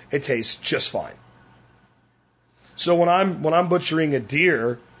meat. It tastes just fine. So when I'm butchering a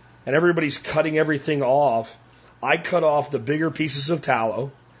deer and everybody's cutting everything off, I cut off the bigger pieces of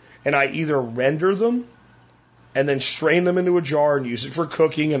tallow and I either render them and then strain them into a jar and use it for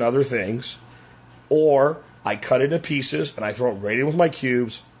cooking and other things, or I cut it into pieces and I throw it right in with my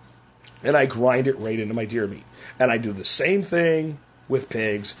cubes and I grind it right into my deer meat. And I do the same thing with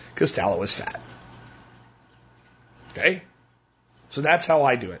pigs because tallow is fat. Okay? So that's how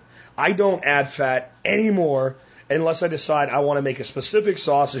I do it. I don't add fat anymore unless I decide I want to make a specific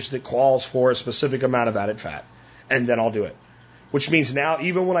sausage that calls for a specific amount of added fat. And then I'll do it. Which means now,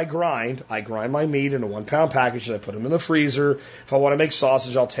 even when I grind my meat in a 1-pound package, I put them in the freezer. If I want to make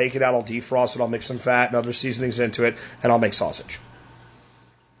sausage, I'll take it out, I'll defrost it, I'll mix some fat and other seasonings into it, and I'll make sausage.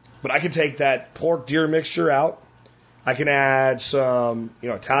 But I can take that pork deer mixture out. I can add some,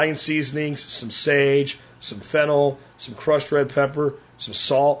 Italian seasonings, some sage, some fennel, some crushed red pepper, some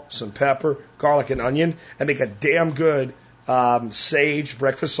salt, some pepper, garlic, and onion, and make a damn good sage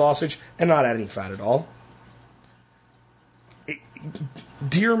breakfast sausage and not add any fat at all.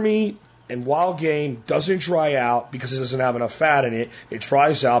 Deer meat and wild game doesn't dry out because it doesn't have enough fat in it. It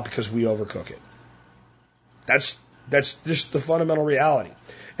dries out because we overcook it. That's just the fundamental reality.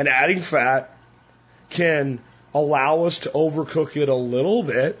 And adding fat can allow us to overcook it a little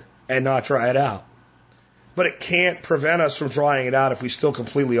bit and not dry it out. But it can't prevent us from drying it out if we still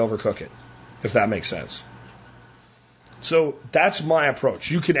completely overcook it, if that makes sense. So that's my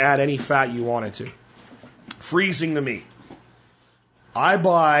approach. You can add any fat you wanted to. Freezing the meat. I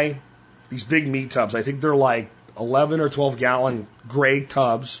buy these big meat tubs. I think they're like 11 or 12 gallon gray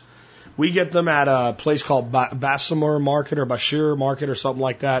tubs. We get them at a place called Bessemer Market or Bashir Market or something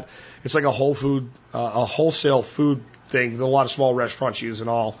like that. It's like a wholesale food thing that a lot of small restaurants use and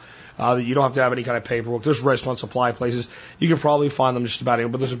all. You don't have to have any kind of paperwork. There's restaurant supply places. You can probably find them just about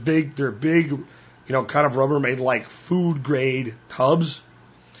anywhere. But they're big, kind of Rubbermaid like food grade tubs.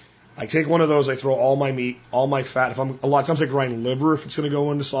 I take one of those. I throw all my meat, all my fat. A lot of times I grind liver if it's going to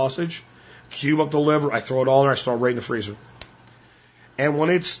go into sausage. Cube up the liver. I throw it all in there. I start right in the freezer. And when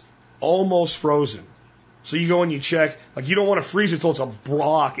it's almost frozen, so you go and you check, like you don't want to freeze it till it's a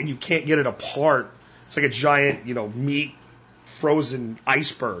block and you can't get it apart. It's like a giant, meat frozen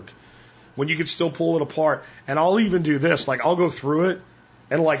iceberg. When you can still pull it apart. And I'll even do this, like I'll go through it,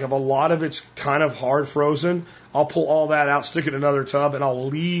 and like if a lot of it's kind of hard frozen, I'll pull all that out, stick it in another tub, and I'll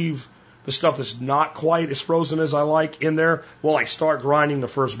leave the stuff that's not quite as frozen as I like in there while I start grinding the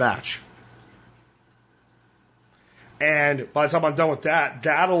first batch. And by the time I'm done with that,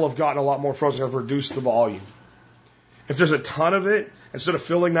 that'll have gotten a lot more frozen. I've reduced the volume. If there's a ton of it, instead of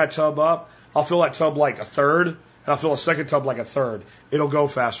filling that tub up, I'll fill that tub like a third, and I'll fill a second tub like a third. It'll go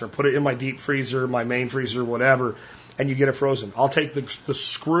faster. Put it in my deep freezer, my main freezer, whatever, and you get it frozen. I'll take the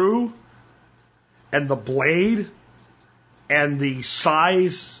screw and the blade and the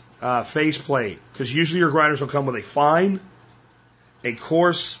size faceplate, because usually your grinders will come with a fine, a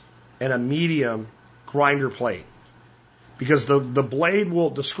coarse, and a medium grinder plate. Because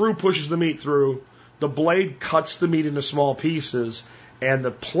the screw pushes the meat through, the blade cuts the meat into small pieces, and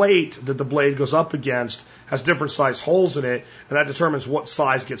the plate that the blade goes up against has different size holes in it, and that determines what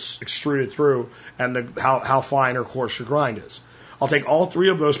size gets extruded through and how fine or coarse your grind is. I'll take all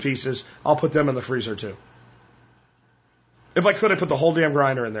three of those pieces, I'll put them in the freezer too. If I could, I'd put the whole damn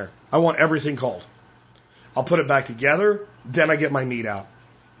grinder in there. I want everything cold. I'll put it back together, then I get my meat out.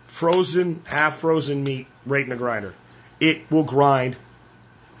 Frozen, half frozen meat right in the grinder. It will grind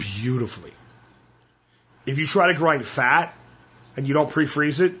beautifully. If you try to grind fat and you don't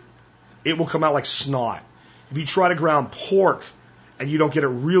pre-freeze it, it will come out like snot. If you try to grind pork and you don't get it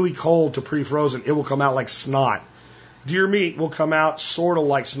really cold to pre-frozen, it will come out like snot. Deer meat will come out sort of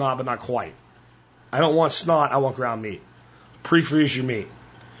like snot, but not quite. I don't want snot, I want ground meat. Pre-freeze your meat.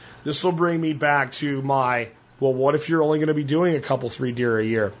 This will bring me back to what if you're only going to be doing a couple, 3 deer a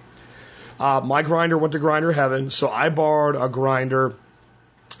year? My grinder went to Grinder Heaven, so I borrowed a grinder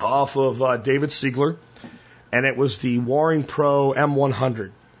off of David Siegler, and it was the Waring Pro M100.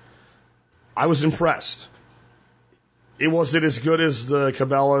 I was impressed. Was it as good as the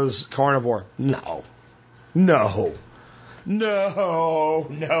Cabela's Carnivore? No.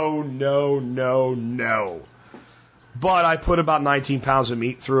 But I put about 19 pounds of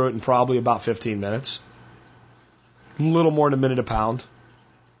meat through it in probably about 15 minutes. A little more than a minute a pound.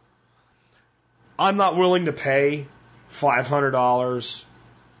 I'm not willing to pay $500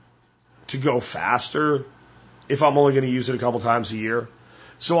 to go faster if I'm only going to use it a couple times a year.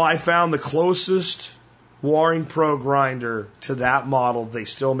 So I found the closest Waring Pro grinder to that model they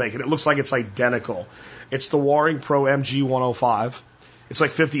still make. And it looks like it's identical. It's the Waring Pro MG105. It's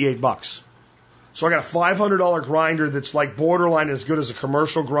like $58. So I got a $500 grinder that's like borderline as good as a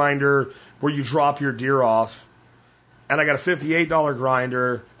commercial grinder where you drop your deer off. And I got a $58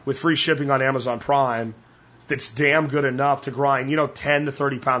 grinder with free shipping on Amazon Prime that's damn good enough to grind, 10 to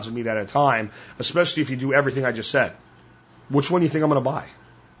 30 pounds of meat at a time, especially if you do everything I just said. Which one do you think I'm going to buy?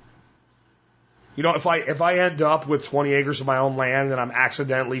 If I end up with 20 acres of my own land and I'm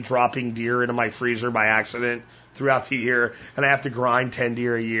accidentally dropping deer into my freezer by accident throughout the year and I have to grind 10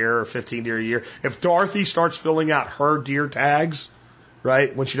 deer a year or 15 deer a year, if Dorothy starts filling out her deer tags,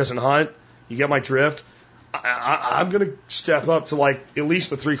 right, when she doesn't hunt, you get my drift, I'm going to step up to like at least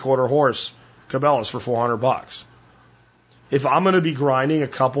the 3/4 horse Cabela's for $400. If I'm going to be grinding a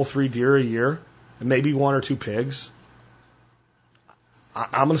couple, 3 deer a year and maybe 1 or 2 pigs,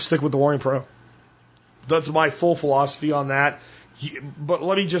 I'm going to stick with the Waring Pro. That's my full philosophy on that. But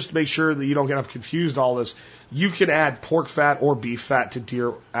let me just make sure that you don't get confused all this. You can add pork fat or beef fat to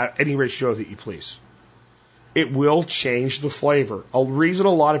deer at any ratio that you please. It will change the flavor. A reason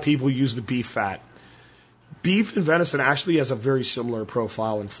a lot of people use the beef fat. Beef and venison actually has a very similar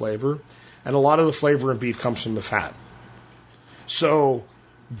profile and flavor, and a lot of the flavor in beef comes from the fat. So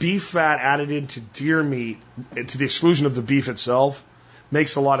beef fat added into deer meat, to the exclusion of the beef itself,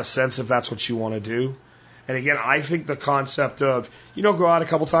 makes a lot of sense if that's what you want to do. And again, I think the concept of, go out a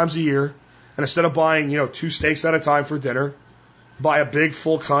couple times a year, and instead of buying, 2 steaks at a time for dinner, buy a big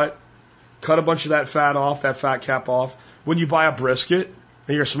full cut a bunch of that fat cap off. When you buy a brisket, and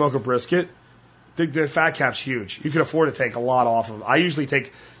you're going to smoke a brisket, the fat cap's huge. You can afford to take a lot off of it. I usually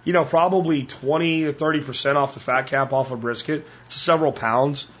take, probably 20 to 30% off the fat cap off a brisket. It's several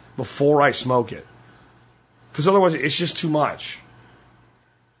pounds before I smoke it. Because otherwise, it's just too much.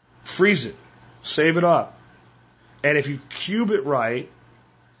 Freeze it. Save it up. And if you cube it right,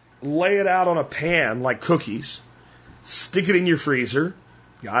 lay it out on a pan like cookies, stick it in your freezer.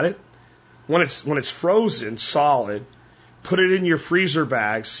 Got it? When it's frozen, solid, put it in your freezer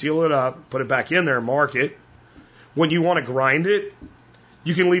bag, seal it up, put it back in there, mark it. When you want to grind it,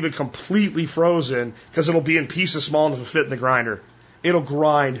 you can leave it completely frozen because it'll be in pieces small enough to fit in the grinder. It'll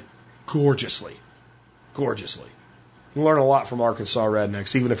grind gorgeously. Gorgeously. You learn a lot from Arkansas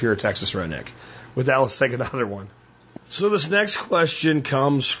rednecks, even if you're a Texas redneck. With that, let's take another one. So this next question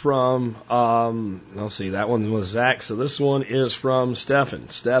comes from, let's see, that one was Zach. So this one is from Stefan.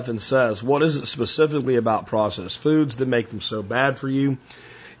 Stefan says, what is it specifically about processed foods that make them so bad for you?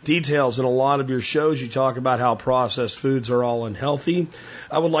 Details in a lot of your shows, you talk about how processed foods are all unhealthy.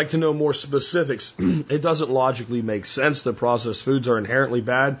 I would like to know more specifics. It doesn't logically make sense that processed foods are inherently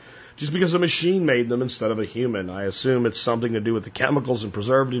bad just because a machine made them instead of a human. I assume it's something to do with the chemicals and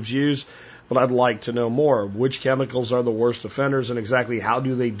preservatives used, but I'd like to know more. Which chemicals are the worst offenders and exactly how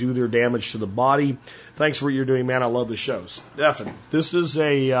do they do their damage to the body? Thanks for what you're doing, man. I love the show. Stefan, this is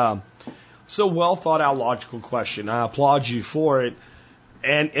a well thought out logical question. I applaud you for it.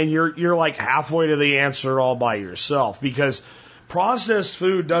 And you're like halfway to the answer all by yourself, because processed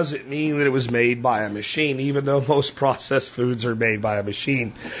food doesn't mean that it was made by a machine, even though most processed foods are made by a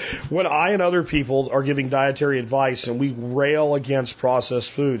machine. When I and other people are giving dietary advice and we rail against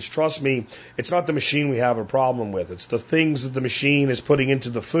processed foods, trust me, it's not the machine we have a problem with. It's the things that the machine is putting into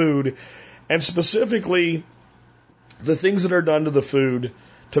the food, and specifically the things that are done to the food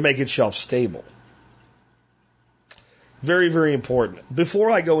to make it shelf stable. Very, very important.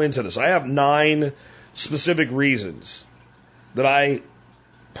 Before I go into this, I have 9 specific reasons that I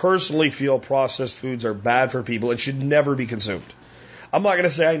personally feel processed foods are bad for people and should never be consumed. I'm not going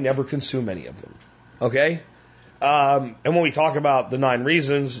to say I never consume any of them. Okay? And when we talk about the 9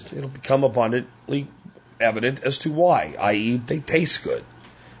 reasons, it'll become abundantly evident as to why, i.e. they taste good.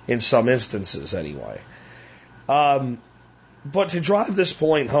 In some instances, anyway. But to drive this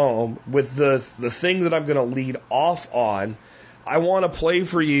point home with the thing that I'm going to lead off on, I want to play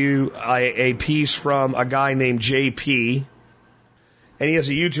for you a piece from a guy named JP, and he has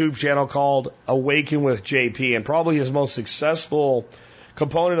a YouTube channel called Awaken with JP, and probably his most successful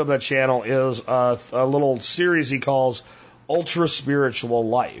component of that channel is a little series he calls Ultra Spiritual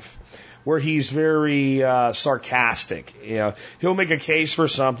Life, where he's very sarcastic. He'll make a case for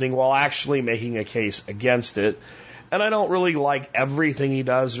something while actually making a case against it. And I don't really like everything he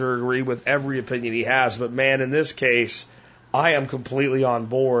does or agree with every opinion he has, but man, in this case, I am completely on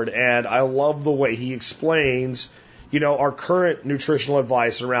board, and I love the way he explains, our current nutritional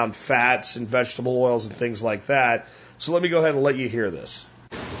advice around fats and vegetable oils and things like that. So let me go ahead and let you hear this.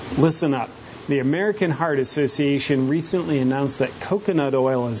 Listen up. The American Heart Association recently announced that coconut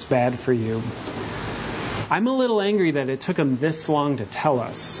oil is bad for you. I'm a little angry that it took them this long to tell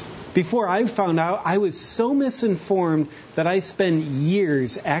us. Before I found out, I was so misinformed that I spent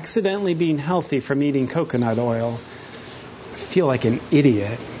years accidentally being healthy from eating coconut oil. I feel like an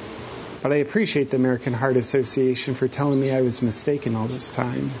idiot. But I appreciate the American Heart Association for telling me I was mistaken all this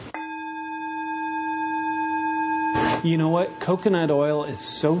time. You know what? Coconut oil is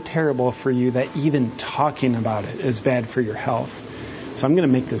so terrible for you that even talking about it is bad for your health. So I'm going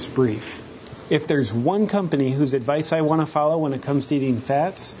to make this brief. If there's one company whose advice I want to follow when it comes to eating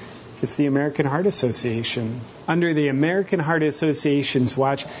fats, it's the American Heart Association. Under the American Heart Association's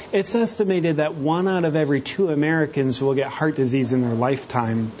watch, it's estimated that 1 out of every 2 Americans will get heart disease in their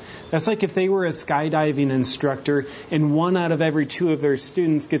lifetime. That's like if they were a skydiving instructor and 1 out of every 2 of their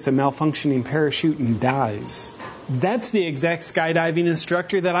students gets a malfunctioning parachute and dies. That's the exact skydiving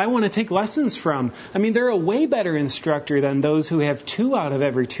instructor that I want to take lessons from. I mean, they're a way better instructor than those who have 2 out of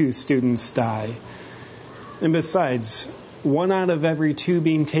every 2 students die. And besides, 1 out of every 2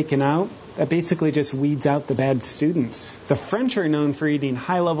 being taken out, that basically just weeds out the bad students. The French are known for eating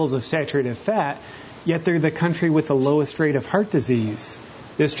high levels of saturated fat, yet they're the country with the lowest rate of heart disease.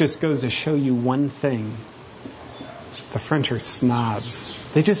 This just goes to show you one thing. The French are snobs.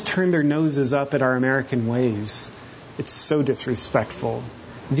 They just turn their noses up at our American ways. It's so disrespectful.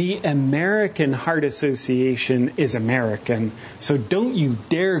 The American Heart Association is American, so don't you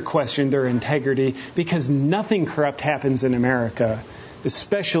dare question their integrity, because nothing corrupt happens in America,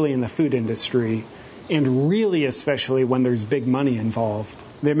 especially in the food industry, and really especially when there's big money involved.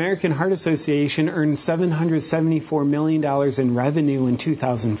 The American Heart Association earned $774 million in revenue in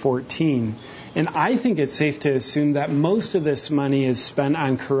 2014, and I think it's safe to assume that most of this money is spent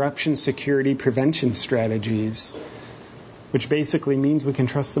on corruption security prevention strategies, which basically means we can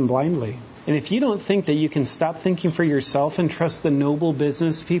trust them blindly. And if you don't think that you can stop thinking for yourself and trust the noble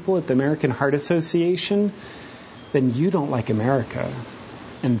business people at the American Heart Association, then you don't like America.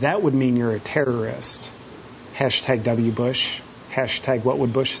 And that would mean you're a terrorist. Hashtag W. Bush. Hashtag what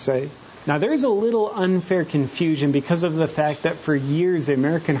would Bush say? Now, there's a little unfair confusion because of the fact that for years the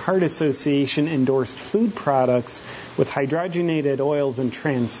American Heart Association endorsed food products with hydrogenated oils and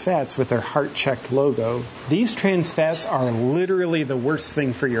trans fats with their heart-checked logo. These trans fats are literally the worst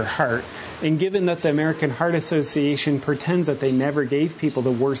thing for your heart. And given that the American Heart Association pretends that they never gave people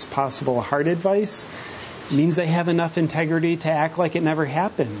the worst possible heart advice, it means they have enough integrity to act like it never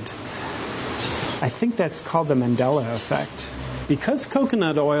happened. I think that's called the Mandela effect. Because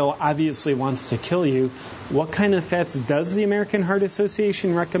coconut oil obviously wants to kill you, what kind of fats does the American Heart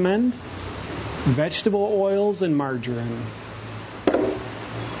Association recommend? Vegetable oils and margarine.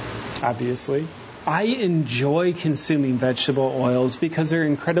 Obviously. I enjoy consuming vegetable oils because they're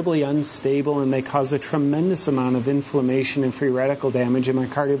incredibly unstable and they cause a tremendous amount of inflammation and free radical damage in my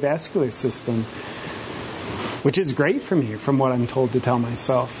cardiovascular system, which is great for me from what I'm told to tell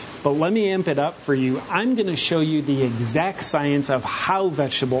myself. But let me amp it up for you. I'm going to show you the exact science of how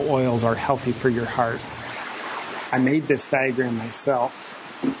vegetable oils are healthy for your heart. I made this diagram myself.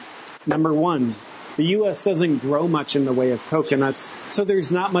 Number one, the U.S. doesn't grow much in the way of coconuts, so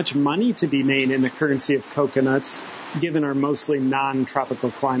there's not much money to be made in the currency of coconuts, given our mostly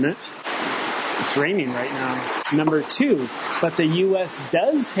non-tropical climate. It's raining right now. Number two, but the U.S.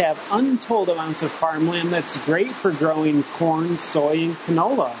 does have untold amounts of farmland that's great for growing corn, soy, and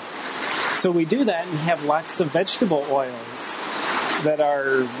canola. So we do that and have lots of vegetable oils that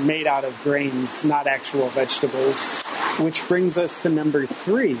are made out of grains, not actual vegetables. Which brings us to number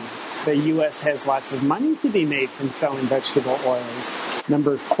three. The U.S. has lots of money to be made from selling vegetable oils.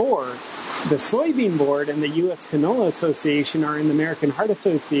 Number four, the Soybean Board and the U.S. Canola Association are in the American Heart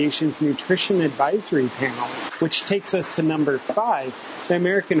Association's Nutrition Advisory Panel, which takes us to number five. The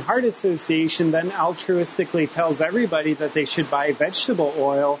American Heart Association then altruistically tells everybody that they should buy vegetable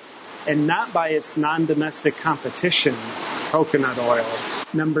oil and not buy its non-domestic competition, coconut oil.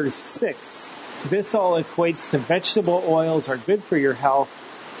 Number six, this all equates to vegetable oils are good for your health,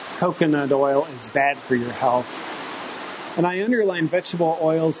 coconut oil is bad for your health. And I underline vegetable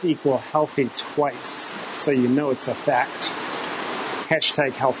oils equal healthy twice, so you know it's a fact.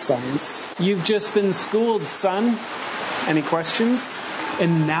 Hashtag health science. You've just been schooled, son. Any questions?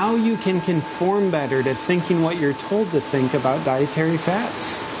 And now you can conform better to thinking what you're told to think about dietary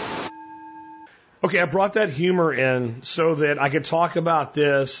fats. Okay, I brought that humor in so that I could talk about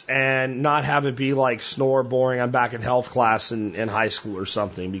this and not have it be like snore boring. I'm back in health class in high school or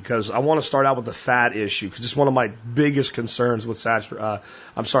something, because I want to start out with the fat issue, because it's one of my biggest concerns with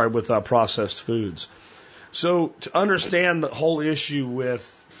processed foods. So to understand the whole issue with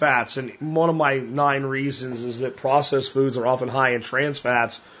fats, and one of my 9 reasons is that processed foods are often high in trans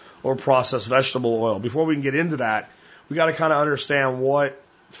fats or processed vegetable oil. Before we can get into that, we got to kind of understand what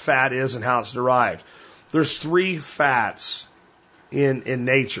fat is and how it's derived. There's 3 fats in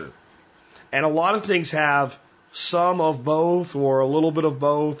nature. And a lot of things have some of both or a little bit of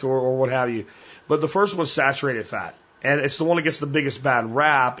both or what have you. But the first one is saturated fat. And it's the one that gets the biggest bad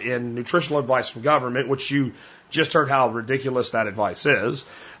rap in nutritional advice from government, which you just heard how ridiculous that advice is.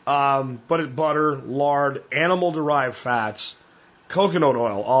 But it's butter, lard, animal-derived fats. Coconut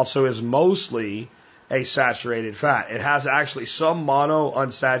oil also is mostly a saturated fat. It has actually some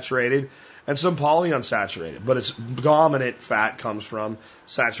monounsaturated and some polyunsaturated, but its dominant fat comes from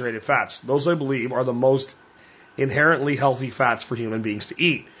saturated fats. Those, I believe, are the most inherently healthy fats for human beings to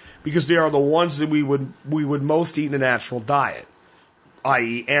eat, because they are the ones that we would most eat in a natural diet,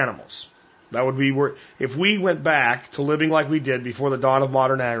 i.e. animals. That would be where, if we went back to living like we did before the dawn of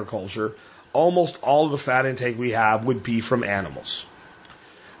modern agriculture, almost all of the fat intake we have would be from animals.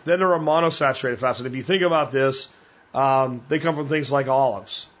 Then there are monosaturated fats, and if you think about this, they come from things like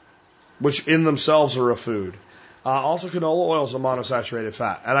olives, which in themselves are a food. Also, canola oil is a monosaturated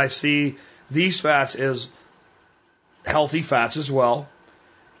fat, and I see these fats as healthy fats as well.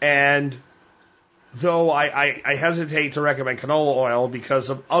 And though I hesitate to recommend canola oil because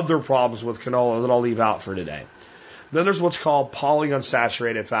of other problems with canola that I'll leave out for today. Then there's what's called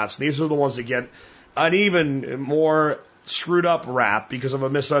polyunsaturated fats. These are the ones that get an even more screwed up rap because of a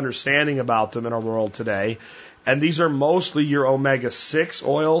misunderstanding about them in our world today. And these are mostly your omega-6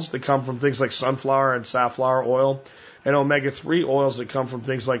 oils that come from things like sunflower and safflower oil, and omega-3 oils that come from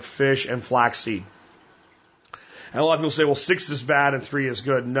things like fish and flaxseed. And a lot of people say, well, 6 is bad and 3 is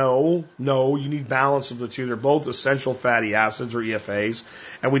good. No, you need balance of the two. They're both essential fatty acids or EFAs,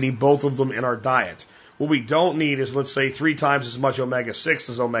 and we need both of them in our diet. What we don't need is, let's say, 3 times as much omega-6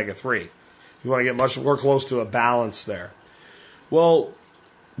 as omega-3. You want to get much more close to a balance there. Well,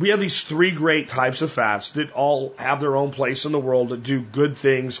 we have these 3 great types of fats that all have their own place in the world that do good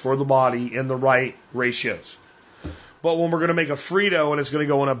things for the body in the right ratios. But when we're going to make a Frito and it's going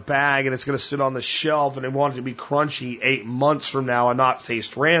to go in a bag and it's going to sit on the shelf and they want it to be crunchy 8 months from now and not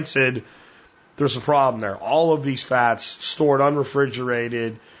taste rancid, there's a problem there. All of these fats stored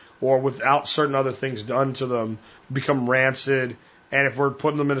unrefrigerated or without certain other things done to them become rancid. And if we're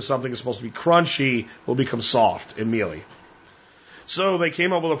putting them into something that's supposed to be crunchy, will become soft and mealy. So they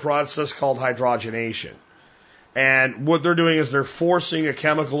came up with a process called hydrogenation. And what they're doing is they're forcing a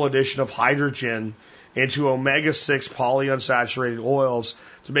chemical addition of hydrogen into omega-6 polyunsaturated oils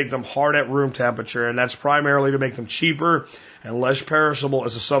to make them hard at room temperature. And that's primarily to make them cheaper and less perishable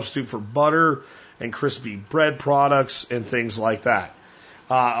as a substitute for butter and crispy bread products and things like that.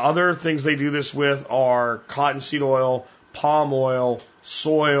 Other things they do this with are cottonseed oil, palm oil,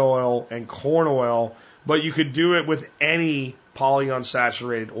 soy oil, and corn oil. But you could do it with any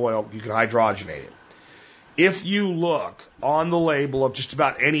polyunsaturated oil. You can hydrogenate it. If you look on the label of just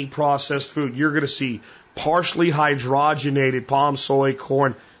about any processed food, you're going to see partially hydrogenated palm, soy,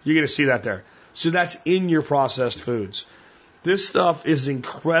 corn. You're going to see that there. So that's in your processed foods. This stuff is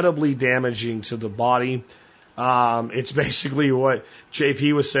incredibly damaging to the body. It's basically what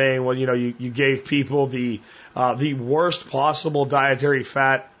JP was saying. Well, you gave people the worst possible dietary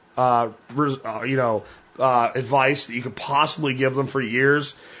fat, advice that you could possibly give them for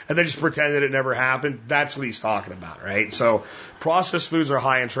years, and then just pretend that it never happened. That's what he's talking about, right? So processed foods are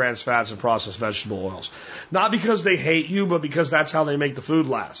high in trans fats and processed vegetable oils. Not because they hate you, but because that's how they make the food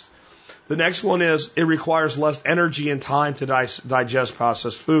last. The next one is it requires less energy and time to digest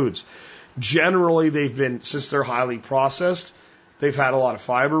processed foods. Generally, since they're highly processed, they've had a lot of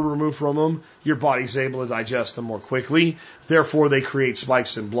fiber removed from them. Your body's able to digest them more quickly. Therefore, they create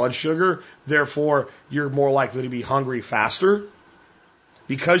spikes in blood sugar. Therefore, you're more likely to be hungry faster.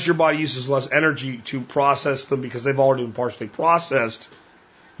 Because your body uses less energy to process them because they've already been partially processed,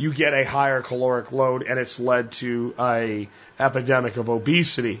 you get a higher caloric load, and it's led to an epidemic of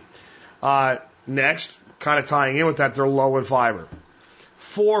obesity. Next, kind of tying in with that, they're low in fiber.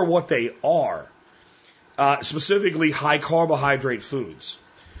 For what they are, specifically high carbohydrate foods.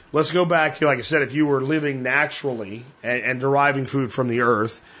 Let's go back to, like I said, if you were living naturally and deriving food from the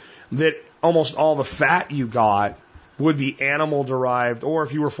earth, that almost all the fat you got would be animal derived, or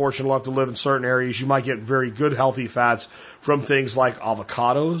if you were fortunate enough to live in certain areas, you might get very good healthy fats from things like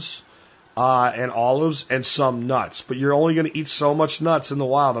avocados and olives and some nuts. But you're only going to eat so much nuts in the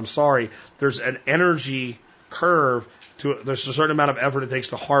wild. I'm sorry. There's an energy curve there's a certain amount of effort it takes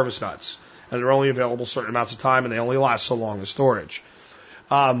to harvest nuts. And they're only available certain amounts of time, and they only last so long in storage.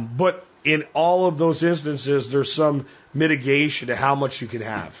 But in all of those instances, there's some mitigation to how much you can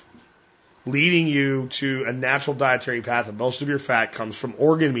have, leading you to a natural dietary path that most of your fat comes from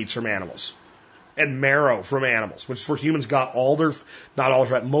organ meats from animals and marrow from animals, which is where humans got not all their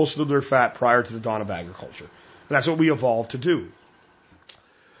fat, most of their fat prior to the dawn of agriculture. And that's what we evolved to do.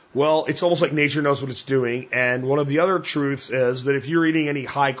 Well, it's almost like nature knows what it's doing. And one of the other truths is that if you're eating any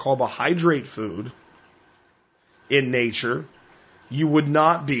high carbohydrate food in nature, you would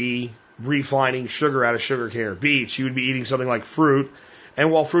not be refining sugar out of sugarcane or beets. You would be eating something like fruit. And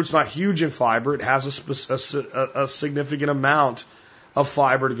while fruit's not huge in fiber, it has a significant amount of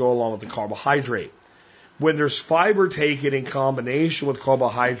fiber to go along with the carbohydrate. When there's fiber taken in combination with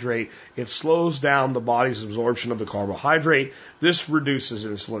carbohydrate, it slows down the body's absorption of the carbohydrate. This reduces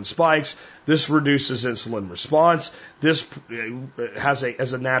insulin spikes. This reduces insulin response. This has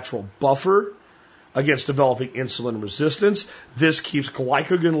as a natural buffer against developing insulin resistance. This keeps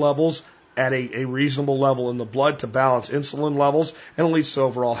glycogen levels at a reasonable level in the blood to balance insulin levels and leads to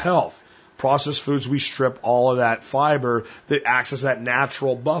overall health. Processed foods, we strip all of that fiber that acts as that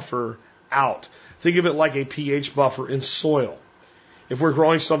natural buffer out. Think of it like a pH buffer in soil. If we're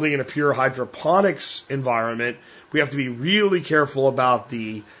growing something in a pure hydroponics environment, we have to be really careful about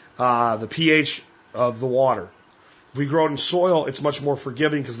the pH of the water. If we grow it in soil, it's much more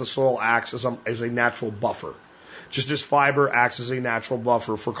forgiving because the soil acts as a natural buffer. just as fiber acts as a natural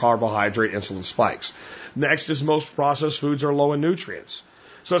buffer for carbohydrate insulin spikes. Next is most processed foods are low in nutrients.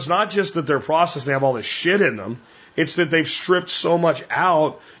 So it's not just that they're processed, they have all this shit in them. It's that they've stripped so much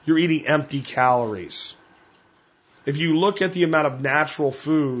out, you're eating empty calories. If you look at the amount of natural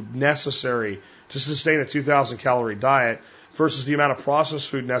food necessary to sustain a 2,000 calorie diet versus the amount of processed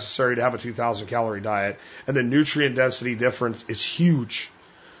food necessary to have a 2,000 calorie diet, and the nutrient density difference is huge.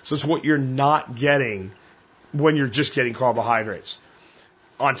 So it's what you're not getting when you're just getting carbohydrates.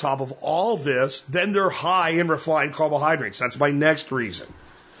 On top of all this, then they're high in refined carbohydrates. That's my next reason.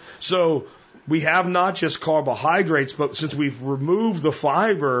 So we have not just carbohydrates, but since we've removed the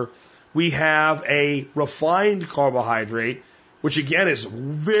fiber, we have a refined carbohydrate, which again is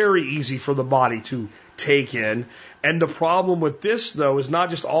very easy for the body to take in. And the problem with this, though, is not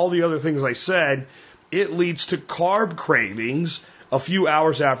just all the other things I said, it leads to carb cravings a few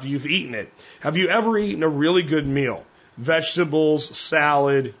hours after you've eaten it. Have you ever eaten a really good meal? Vegetables,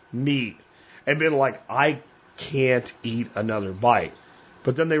 salad, meat, and been like, I can't eat another bite.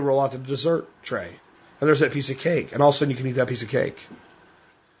 But then they roll out the dessert tray, and there's that piece of cake, and all of a sudden you can eat that piece of cake.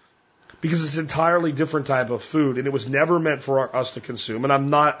 Because it's an entirely different type of food, and it was never meant for us to consume, and I'm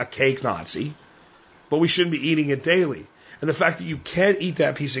not a cake Nazi, but we shouldn't be eating it daily. And the fact that you can't eat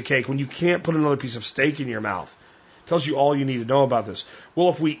that piece of cake when you can't put another piece of steak in your mouth tells you all you need to know about this. Well,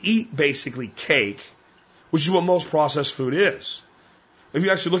 if we eat basically cake, which is what most processed food is, if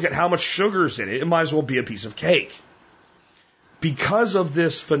you actually look at how much sugar's in it, it might as well be a piece of cake. Because of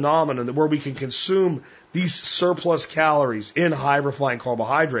this phenomenon where we can consume these surplus calories in high refined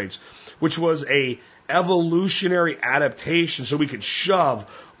carbohydrates, which was a evolutionary adaptation so we could shove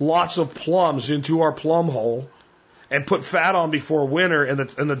lots of plums into our plum hole and put fat on before winter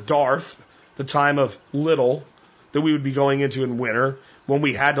in the Darth, the time of little that we would be going into in winter, when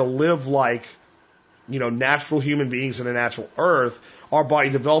we had to live like, natural human beings in a natural earth, our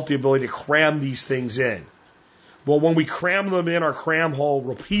body developed the ability to cram these things in. Well, when we cram them in our cram hole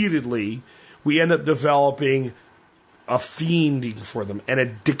repeatedly, we end up developing a fiending for them, an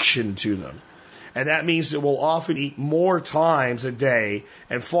addiction to them. And that means that we'll often eat more times a day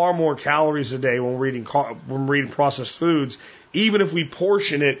and far more calories a day when we're eating processed foods, even if we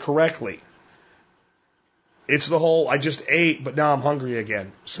portion it correctly. It's the whole, I just ate, but now I'm hungry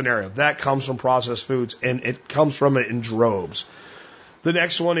again scenario. That comes from processed foods, and it comes from it in droves. The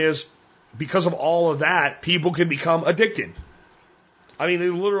next one is, because of all of that, people can become addicted. I mean, they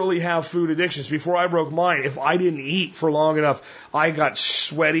literally have food addictions. Before I broke mine, if I didn't eat for long enough, I got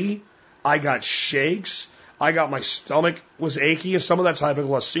sweaty, I got shakes, my stomach was achy, and some of that's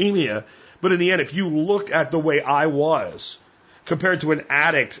hypoglycemia. But in the end, if you looked at the way I was, compared to an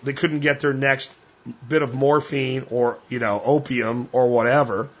addict that couldn't get their next bit of morphine or, opium or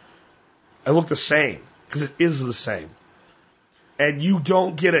whatever, I look the same, because it is the same. And you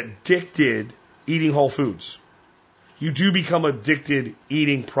don't get addicted eating whole foods. You do become addicted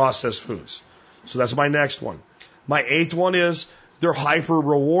eating processed foods. So that's my next one. My eighth one is they're hyper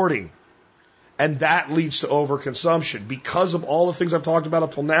rewarding. And that leads to overconsumption. Because of all the things I've talked about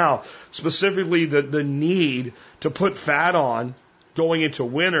up till now, specifically the need to put fat on going into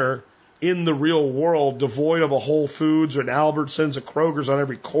winter in the real world, devoid of a Whole Foods or an Albertsons or Kroger's on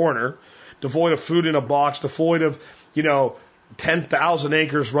every corner, devoid of food in a box, devoid of, 10,000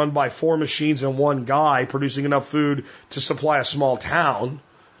 acres run by 4 machines and 1 guy producing enough food to supply a small town,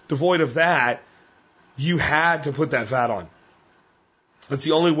 devoid of that, you had to put that fat on. That's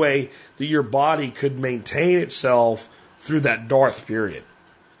the only way that your body could maintain itself through that Darth period,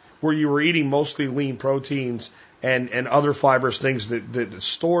 where you were eating mostly lean proteins and other fibrous things that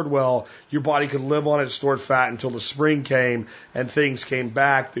stored well. Your body could live on it, stored fat, until the spring came and things came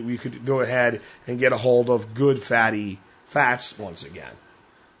back that we could go ahead and get a hold of good fatty fats once again.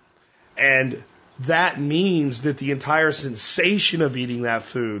 And that means that the entire sensation of eating that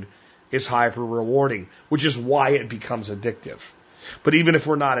food is hyper rewarding, which is why it becomes addictive. But even if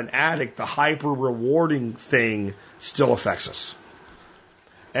we're not an addict, the hyper rewarding thing still affects us.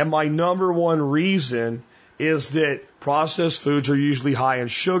 And my number one reason is that processed foods are usually high in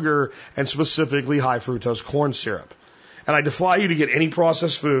sugar and specifically high fructose corn syrup. And I defy you to get any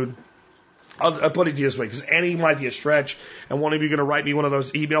processed food. I'll put it to you this way, because any might be a stretch, and one of you are going to write me one of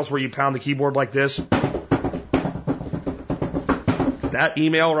those emails where you pound the keyboard like this. That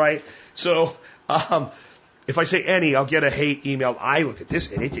email, right? So, if I say any, I'll get a hate email. I looked at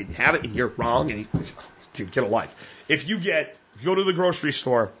this and it didn't have it, and you're wrong. And dude, get a life. If you go to the grocery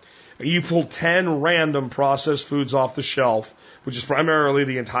store and you pull 10 random processed foods off the shelf, which is primarily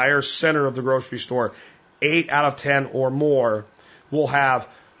the entire center of the grocery store, 8 out of 10 or more will have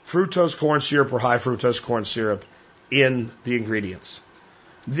fructose corn syrup or high fructose corn syrup in the ingredients.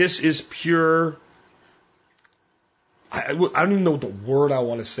 This is pure, I don't even know what the word I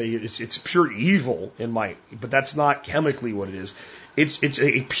want to say. It's pure evil but that's not chemically what it is. It's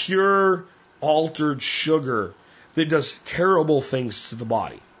a pure altered sugar that does terrible things to the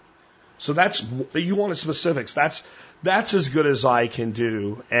body. So you want specifics. That's as good as I can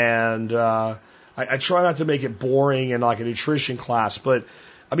do. And I try not to make it boring and like a nutrition class, but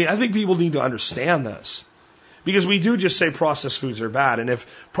I mean, I think people need to understand this. Because we do just say processed foods are bad. And if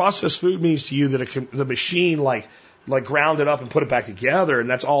processed food means to you that the machine like ground it up and put it back together and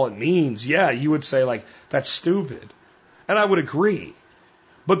that's all it means, yeah, you would say like, that's stupid. And I would agree.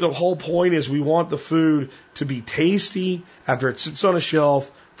 But the whole point is we want the food to be tasty after it sits on a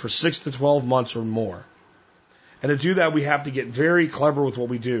shelf for 6 to 12 months or more. And to do that, we have to get very clever with what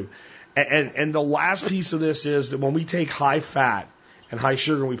we do. And the last piece of this is that when we take high fat and high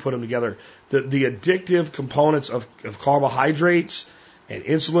sugar and we put them together, the addictive components of carbohydrates and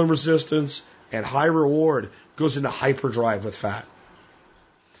insulin resistance and high reward goes into hyperdrive with fat.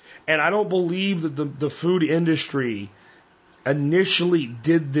 And I don't believe that the food industry initially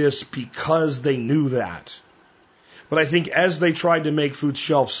did this because they knew that. But I think as they tried to make food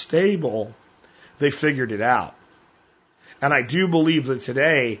shelf stable, they figured it out. And I do believe that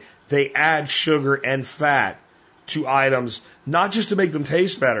today they add sugar and fat to items, not just to make them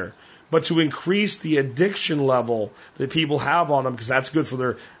taste better, but to increase the addiction level that people have on them because that's good for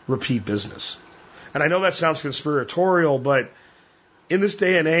their repeat business. And I know that sounds conspiratorial, but in this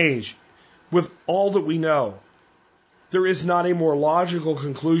day and age, with all that we know, there is not a more logical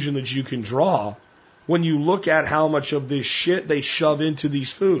conclusion that you can draw when you look at how much of this shit they shove into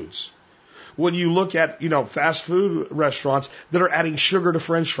these foods. When you look at, fast food restaurants that are adding sugar to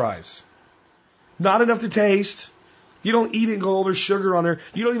French fries. Not enough to taste. You don't eat it and go, oh, there's sugar on there.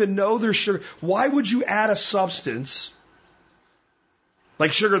 You don't even know there's sugar. Why would you add a substance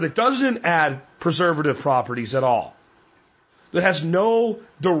like sugar that doesn't add preservative properties at all? That has no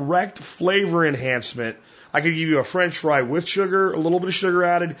direct flavor enhancement. I could give you a French fry with sugar, a little bit of sugar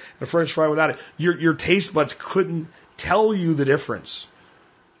added, and a French fry without it. Your taste buds couldn't tell you the difference.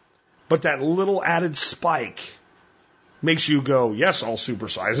 But that little added spike makes you go, yes, I'll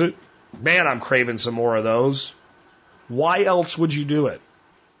supersize it. Man, I'm craving some more of those. Why else would you do it?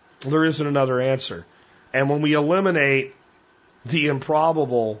 Well, there isn't another answer. And when we eliminate the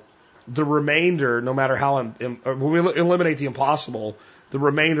improbable, the remainder, no matter how, when we eliminate the impossible, the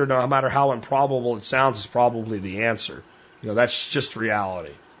remainder, no matter how improbable it sounds, is probably the answer. That's just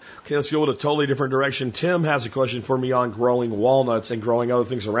reality. Okay, let's go in a totally different direction. Tim has a question for me on growing walnuts and growing other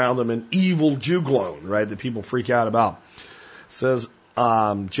things around them and evil juglone, right, that people freak out about. It says,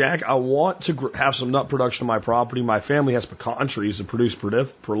 Jack, I want to have some nut production on my property. My family has pecan trees that produce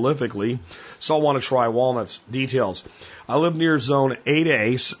prolifically, so I want to try walnuts. Details. I live near Zone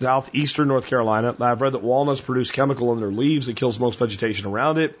 8A, southeastern North Carolina. I've read that walnuts produce chemical in their leaves that kills most vegetation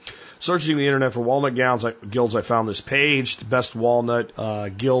around it. Searching the internet for walnut guilds, I found this page, the best walnut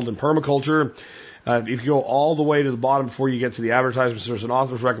guild in permaculture. If you go all the way to the bottom before you get to the advertisements, there's an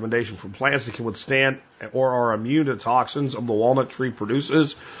author's recommendation for plants that can withstand or are immune to toxins of the walnut tree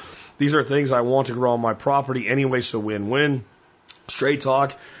produces. These are things I want to grow on my property anyway, so win-win. Straight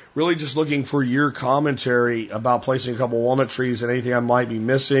talk. Really just looking for your commentary about placing a couple walnut trees and anything I might be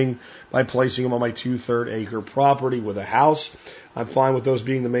missing by placing them on my 2/3 acre property with a house. I'm fine with those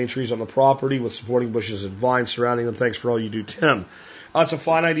being the main trees on the property with supporting bushes and vines surrounding them. Thanks for all you do, Tim. It's a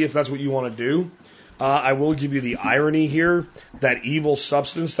fine idea if that's what you want to do. I will give you the irony here. That evil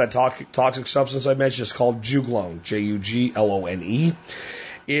substance, that toxic substance I mentioned is called juglone, Juglone.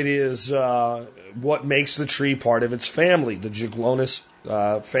 It is what makes the tree part of its family, the Juglonous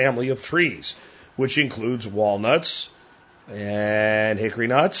family of trees, which includes walnuts and hickory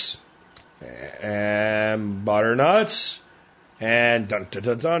nuts and butternuts and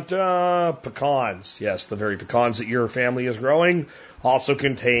pecans. Yes, the very pecans that your family is growing also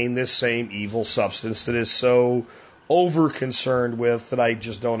contain this same evil substance that is so over-concerned with that I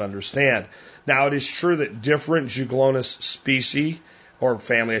just don't understand. Now, it is true that different Juglonous species, or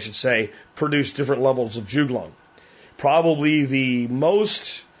family I should say, produce different levels of juglone. Probably the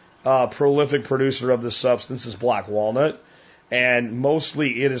most prolific producer of this substance is black walnut, and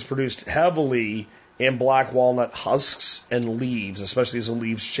mostly it is produced heavily in black walnut husks and leaves, especially as the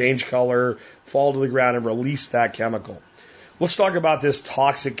leaves change color, fall to the ground, and release that chemical. Let's talk about this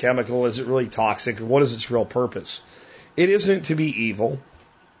toxic chemical. Is it really toxic? And what is its real purpose? It isn't to be evil.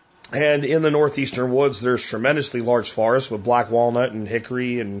 And in the northeastern woods, there's tremendously large forests with black walnut and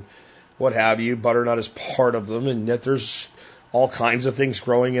hickory and what have you. Butternut is part of them. And yet there's all kinds of things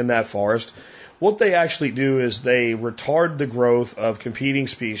growing in that forest. What they actually do is they retard the growth of competing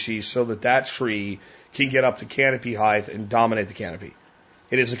species so that that tree can get up to canopy height and dominate the canopy.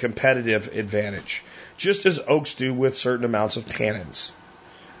 It is a competitive advantage, just as oaks do with certain amounts of tannins,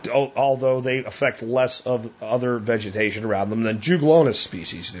 although they affect less of other vegetation around them than Juglonus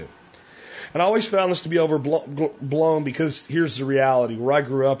species do. And I always found this to be overblown because here's the reality. Where I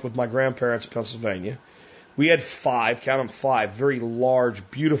grew up with my grandparents in Pennsylvania, we had 5, count them 5, very large,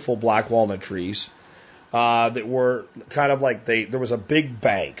 beautiful black walnut trees that were kind of like there was a big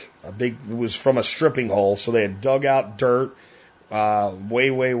bank. It was from a stripping hole, so they had dug out dirt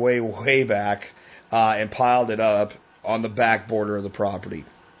way back and piled it up on the back border of the property.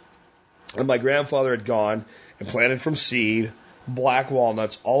 And my grandfather had gone and planted from seed black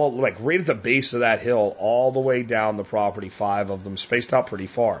walnuts, all like right at the base of that hill, all the way down the property, 5 of them, spaced out pretty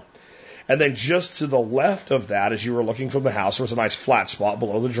far. And then just to the left of that, as you were looking from the house, there was a nice flat spot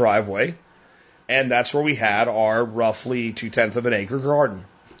below the driveway. And that's where we had our roughly 2/10 of an acre garden.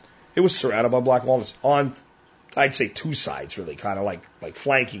 It was surrounded by black walnuts on, I'd say 2 sides, really, kind of like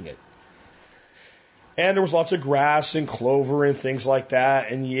flanking it. And there was lots of grass and clover and things like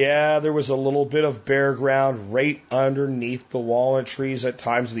that. And yeah, there was a little bit of bare ground right underneath the walnut trees at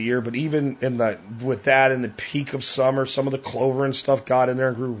times of the year. But even with that, in the peak of summer, some of the clover and stuff got in there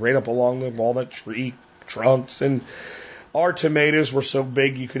and grew right up along the walnut tree trunks. And our tomatoes were so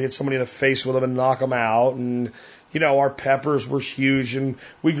big you could hit somebody in the face with them and knock them out. And our peppers were huge, and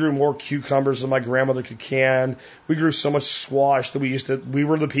we grew more cucumbers than my grandmother could can. We grew so much squash that we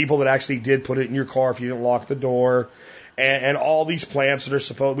were the people that actually did put it in your car if you didn't lock the door. And all these plants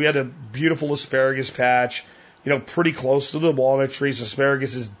that are we had a beautiful asparagus patch, pretty close to the walnut trees.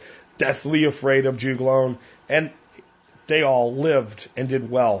 Asparagus is deathly afraid of juglone, and they all lived and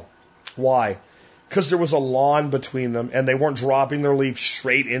did well. Why? Because there was a lawn between them, and they weren't dropping their leaves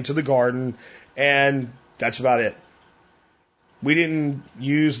straight into the garden, and that's about it. We didn't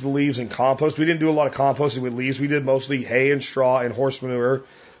use the leaves in compost. We didn't do a lot of composting with leaves. We did mostly hay and straw and horse manure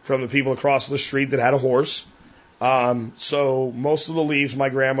from the people across the street that had a horse. So most of the leaves my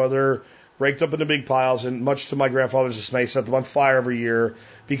grandmother raked up into big piles, and much to my grandfather's dismay, set them on fire every year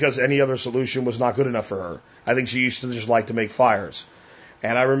because any other solution was not good enough for her. I think she used to just like to make fires.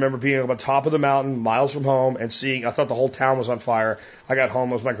 And I remember being up on top of the mountain, miles from home, and I thought the whole town was on fire. I got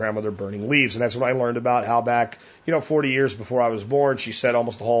home, it was my grandmother burning leaves. And that's when I learned about how back, 40 years before I was born, she set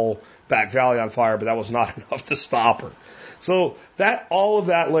almost the whole back valley on fire, but that was not enough to stop her. So all of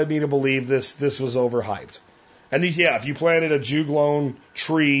that led me to believe this was overhyped. And if you planted a juglone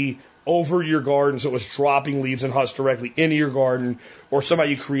tree over your garden so it was dropping leaves and husk directly into your garden, or somehow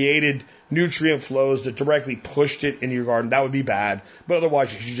you created nutrient flows that directly pushed it into your garden, that would be bad. But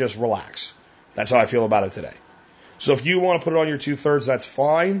otherwise, you should just relax. That's how I feel about it today. So if you want to put it on your 2/3, that's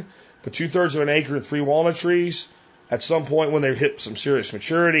fine. But 2/3 of an acre and 3 walnut trees, at some point when they hit some serious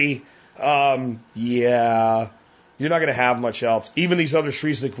maturity, you're not going to have much else. Even these other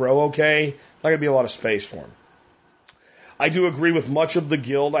trees that grow okay, not going to be a lot of space for them. I do agree with much of the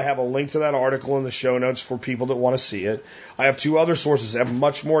guild. I have a link to that article in the show notes for people that want to see it. I have 2 other sources that have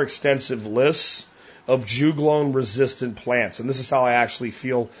much more extensive lists of juglone-resistant plants. And this is how I actually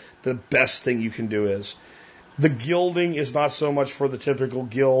feel the best thing you can do is. The gilding is not so much for the typical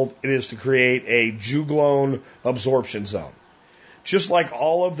guild. It is to create a juglone absorption zone. Just like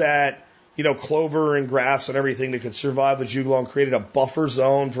all of that, clover and grass and everything that could survive the juglone created a buffer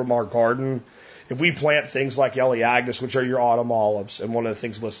zone from our garden. If we plant things like Elaeagnus, which are your autumn olives, and one of the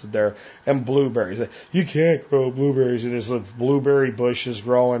things listed there, and blueberries, you can't grow blueberries, and there's a blueberry bushes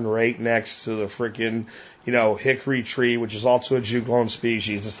growing right next to the freaking, hickory tree, which is also a juglone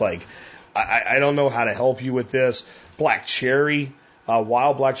species. It's like, I don't know how to help you with this. Black cherry,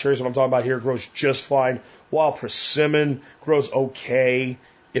 wild black cherries, what I'm talking about here, grows just fine. Wild persimmon grows okay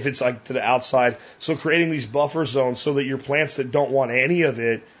if it's like to the outside. So creating these buffer zones so that your plants that don't want any of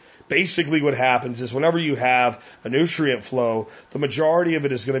it, basically what happens is whenever you have a nutrient flow, the majority of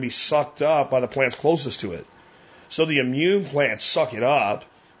it is going to be sucked up by the plants closest to it. So the immune plants suck it up.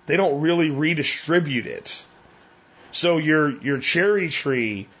 They don't really redistribute it. So your cherry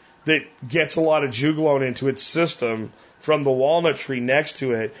tree that gets a lot of juglone into its system from the walnut tree next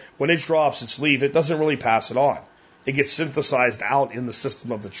to it, when it drops its leaf, it doesn't really pass it on. It gets synthesized out in the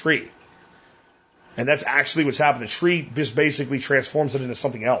system of the tree. And that's actually what's happened. The tree just basically transforms it into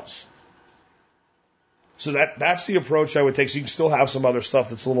something else. So that's the approach I would take. So you can still have some other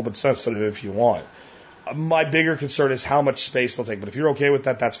stuff that's a little bit sensitive if you want. My bigger concern is how much space they'll take. But if you're okay with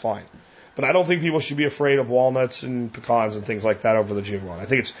that, that's fine. But I don't think people should be afraid of walnuts and pecans and things like that over the June one. I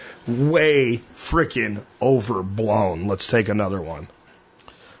think it's way freaking overblown. Let's take another one.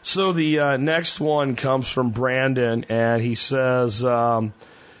 So the next one comes from Brandon, and he says,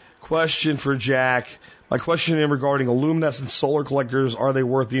 question for Jack. My question regarding luminescent solar collectors, are they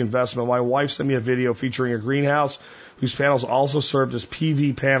worth the investment? My wife sent me a video featuring a greenhouse whose panels also served as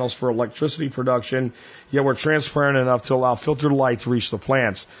PV panels for electricity production, yet were transparent enough to allow filtered light to reach the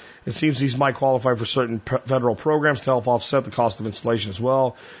plants. It seems these might qualify for certain federal programs to help offset the cost of installation as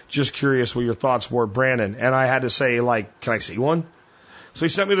well. Just curious what your thoughts were, Brandon. And I had to say, can I see one? So he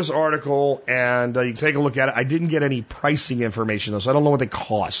sent me this article, and you can take a look at it. I didn't get any pricing information, though, so I don't know what they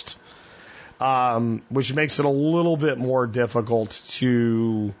cost, which makes it a little bit more difficult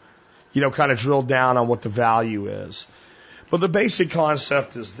to, kind of drill down on what the value is. But the basic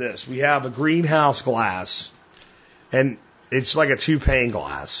concept is this. We have a greenhouse glass, and it's like a 2-pane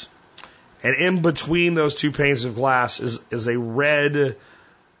glass. And in between those 2 panes of glass is a red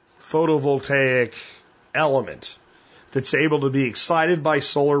photovoltaic element that's able to be excited by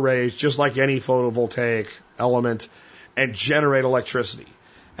solar rays, just like any photovoltaic element, and generate electricity.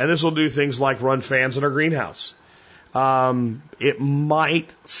 And this will do things like run fans in our greenhouse. It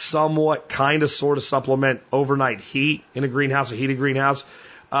might somewhat kind of sort of supplement overnight heat in a greenhouse, a heated greenhouse.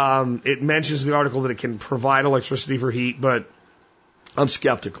 It mentions in the article that it can provide electricity for heat, but I'm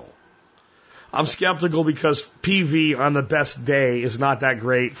skeptical. I'm skeptical because PV on the best day is not that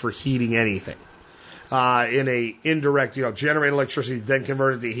great for heating anything. In a indirect, generate electricity, then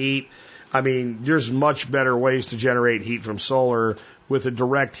convert it to heat. I mean, there's much better ways to generate heat from solar with a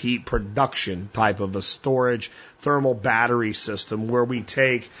direct heat production type of a storage thermal battery system where we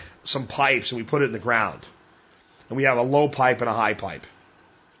take some pipes and we put it in the ground. And we have a low pipe and a high pipe.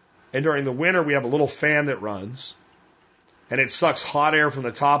 And during the winter, we have a little fan that runs, and it sucks hot air from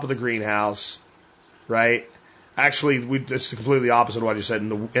the top of the greenhouse, right? Actually, it's completely opposite of what you said.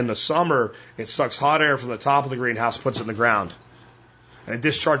 In the summer, it sucks hot air from the top of the greenhouse, puts it in the ground. And it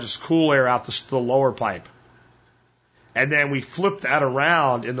discharges cool air out the lower pipe. And then we flip that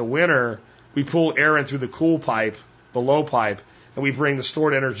around in the winter. We pull air in through the cool pipe, the low pipe, and we bring the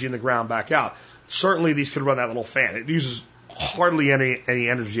stored energy in the ground back out. Certainly, these could run that little fan. It uses hardly any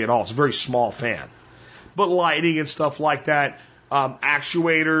energy at all. It's a very small fan. But lighting and stuff like that,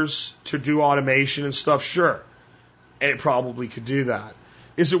 actuators to do automation and stuff, sure. And it probably could do that.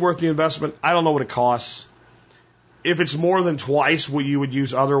 Is it worth the investment? I don't know what it costs. If it's more than twice what you would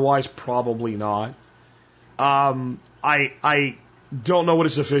use otherwise, probably not. I don't know what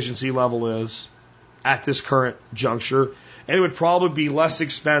its efficiency level is at this current juncture. And it would probably be less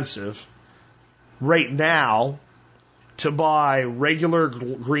expensive right now to buy regular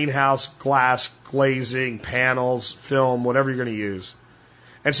greenhouse glass glazing, panels, film, whatever you're going to use,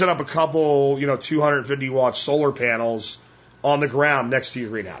 and set up a couple, 250 watt solar panels on the ground next to your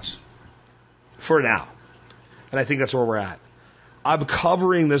greenhouse for now. And I think that's where we're at. I'm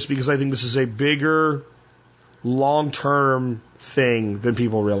covering this because I think this is a bigger, long-term thing than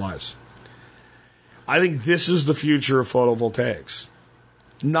people realize. I think this is the future of photovoltaics,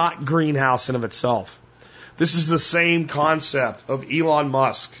 not greenhouse in of itself. This is the same concept of Elon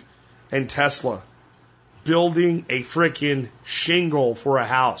Musk and Tesla building a frickin' shingle for a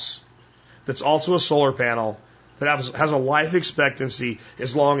house that's also a solar panel that has a life expectancy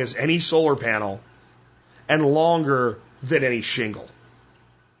as long as any solar panel and longer than any shingle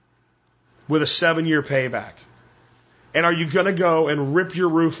with a 7-year payback. And are you going to go and rip your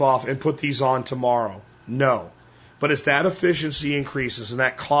roof off and put these on tomorrow? No. But as that efficiency increases and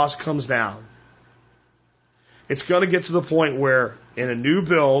that cost comes down, it's going to get to the point where in a new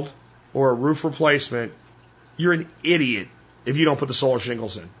build or a roof replacement, you're an idiot if you don't put the solar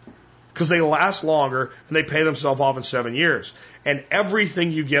shingles in. Because they last longer and they pay themselves off in 7 years. And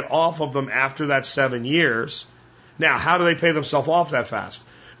everything you get off of them after that 7 years, now how do they pay themselves off that fast?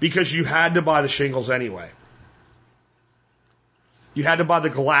 Because you had to buy the shingles anyway. You had to buy the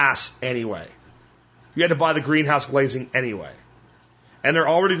glass anyway. You had to buy the greenhouse glazing anyway. And they're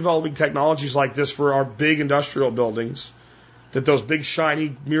already developing technologies like this for our big industrial buildings, that those big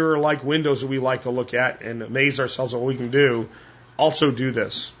shiny mirror-like windows that we like to look at and amaze ourselves at what we can do also do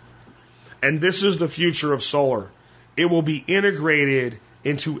this. And this is the future of solar. It will be integrated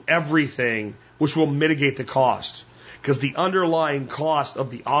into everything, which will mitigate the cost, because the underlying cost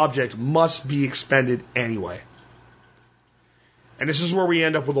of the object must be expended anyway. And this is where we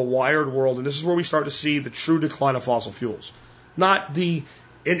end up with a wired world, and this is where we start to see the true decline of fossil fuels. Not the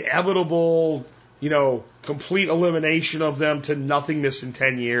inevitable, complete elimination of them to nothingness in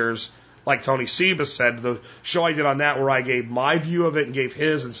 10 years, like Tony Seba said, the show I did on that where I gave my view of it and gave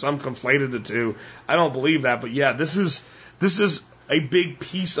his and some conflated the two. I don't believe that, but yeah, this is a big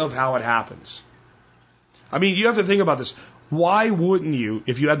piece of how it happens. I mean, you have to think about this. Why wouldn't you,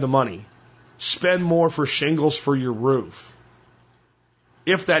 if you had the money, spend more for shingles for your roof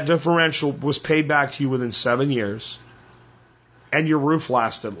if that differential was paid back to you within 7 years and your roof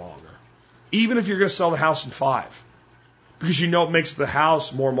lasted longer? Even if you're going to sell the house in 5, because you know it makes the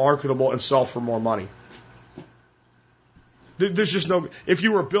house more marketable and sell for more money. There's just no, if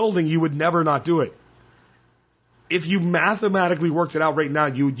you were building, you would never not do it. If you mathematically worked it out right now,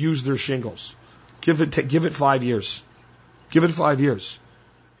 you would use their shingles. Give it 5 years. Give it 5 years.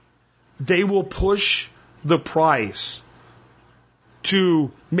 They will push the price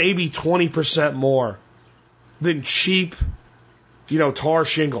to maybe 20% more than cheap, tar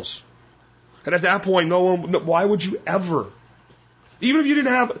shingles. And at that point, why would you ever, even if you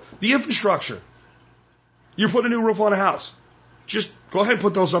didn't have the infrastructure, you're putting a new roof on a house, just go ahead and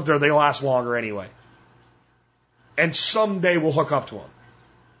put those up there. They last longer anyway. And someday we'll hook up to them.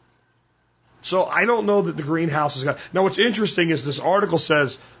 So I don't know that the greenhouse is going to. Now what's interesting is this article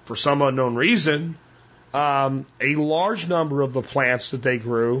says, for some unknown reason, a large number of the plants that they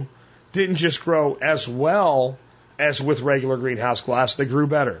grew didn't just grow as well as with regular greenhouse glass, they grew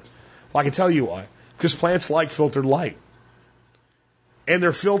better. Well, I can tell you why. Because plants like filtered light. And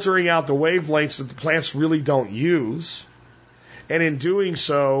they're filtering out the wavelengths that the plants really don't use. And in doing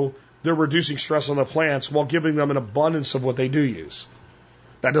so, they're reducing stress on the plants while giving them an abundance of what they do use.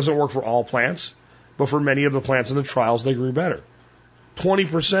 That doesn't work for all plants, but for many of the plants in the trials, they grew better.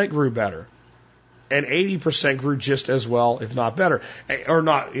 20% grew better. And 80% grew just as well, if not better. Or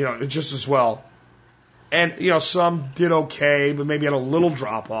not, just as well. And, some did okay, but maybe had a little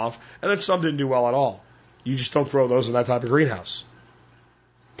drop off. And then some didn't do well at all. You just don't grow those in that type of greenhouse.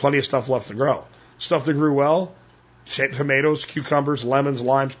 Plenty of stuff left to grow. Stuff that grew well, tomatoes, cucumbers, lemons,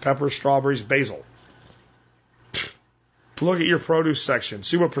 limes, peppers, strawberries, basil. Look at your produce section.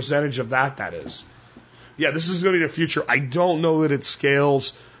 See what percentage of that is. Yeah, this is going to be the future. I don't know that it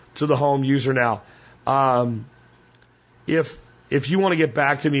scales to the home user now. If you want to get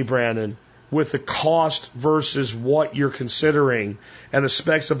back to me, Brandon, with the cost versus what you're considering and the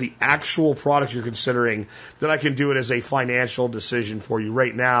specs of the actual product you're considering, then I can do it as a financial decision for you.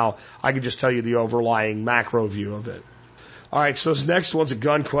 Right now, I can just tell you the overlying macro view of it. All right, so this next one's a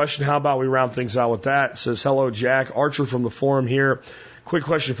gun question. How about we round things out with that? It says, hello, Jack. Archer from the forum here. Quick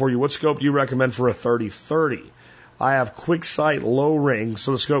question for you. What scope do you recommend for a 30-30? I have quick sight low ring,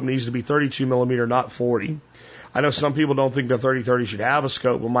 so the scope needs to be 32 millimeter, not 40. I know some people don't think the 30-30 should have a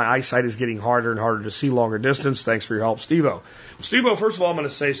scope, but my eyesight is getting harder and harder to see longer distance. Thanks for your help, Steve-O. Steve-O, first of all, I'm going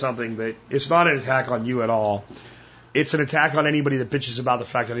to say something that it's not an attack on you at all. It's an attack on anybody that bitches about the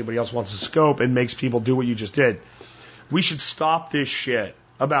fact that anybody else wants a scope and makes people do what you just did. We should stop this shit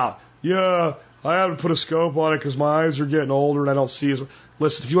about, I have to put a scope on it because my eyes are getting older and I don't see as well.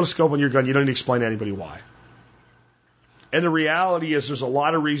 Listen, if you want a scope on your gun, you don't need to explain to anybody why. And the reality is there's a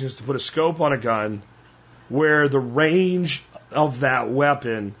lot of reasons to put a scope on a gun where the range of that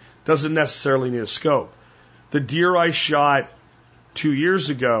weapon doesn't necessarily need a scope. The deer I shot 2 years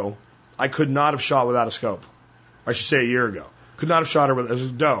ago, I could not have shot without a scope. I should say a year ago. Could not have shot her as a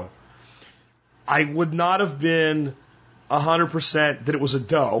doe. I would not have been 100% that it was a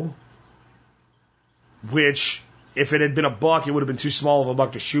doe, which, if it had been a buck, it would have been too small of a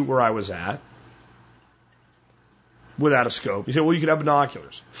buck to shoot where I was at without a scope. You say, well, you could have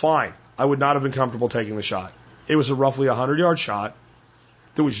binoculars. Fine. I would not have been comfortable taking the shot. It was a roughly 100-yard shot.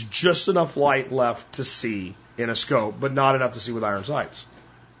 There was just enough light left to see in a scope, but not enough to see with iron sights.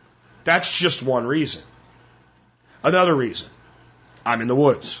 That's just one reason. Another reason, I'm in the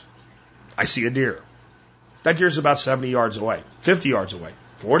woods. I see a deer. That deer's about 70 yards away, 50 yards away,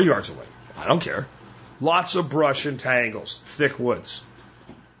 40 yards away. I don't care. Lots of brush and tangles, thick woods.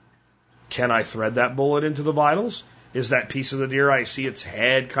 Can I thread that bullet into the vitals? Is that piece of the deer, I see its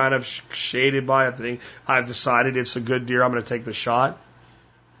head kind of shaded by a thing, I've decided it's a good deer, I'm going to take the shot.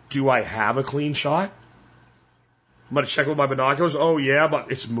 Do I have a clean shot? I'm going to check with my binoculars. Oh, yeah,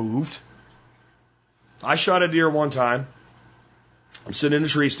 but it's moved. I shot a deer one time. I'm sitting in a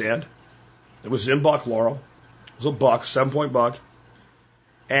tree stand. It was in buck laurel. It was a buck, 7-point buck.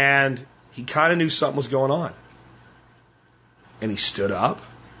 And he kind of knew something was going on. And he stood up.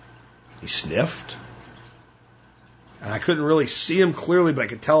 He sniffed. And I couldn't really see him clearly, but I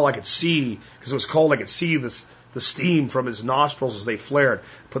could tell I could see, because it was cold, I could see the steam from his nostrils as they flared.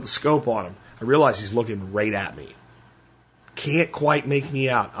 Put the scope on him. I realized he's looking right at me. Can't quite make me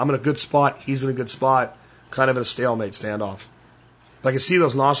out. I'm in a good spot. He's in a good spot. Kind of in a stalemate standoff. But I can see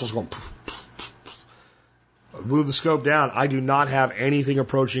those nostrils going. Poof, poof, poof, poof. Move the scope down. I do not have anything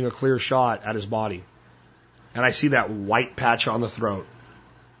approaching a clear shot at his body. And I see that white patch on the throat.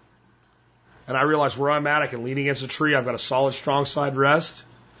 And I realize where I'm at, I can lean against a tree. I've got a solid, strong side rest.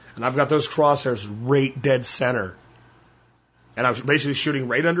 And I've got those crosshairs right dead center. And I was basically shooting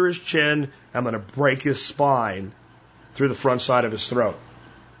right under his chin. I'm going to break his spine through the front side of his throat.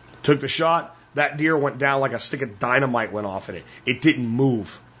 Took the shot. That deer went down like a stick of dynamite went off in it. It didn't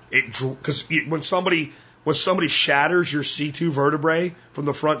move. Because when somebody shatters your C2 vertebrae from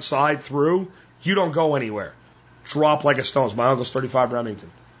the front side through, you don't go anywhere. Drop like a stone. It's my uncle's 35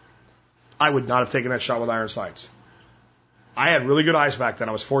 Remington. I would not have taken that shot with iron sights. I had really good eyes back then.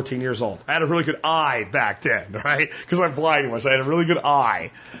 I was 14 years old. I had a really good eye back then, right? Because I'm blind, so I had a really good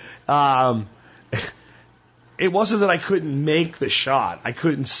eye. It wasn't that I couldn't make the shot. I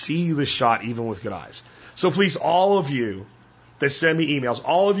couldn't see the shot even with good eyes. So please, all of you that send me emails,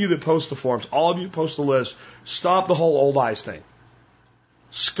 all of you that post the forums, all of you that post the list, stop the whole old eyes thing.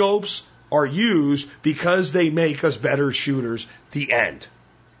 Scopes are used because they make us better shooters. The end.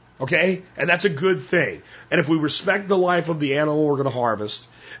 Okay? And that's a good thing. And if we respect the life of the animal we're going to harvest,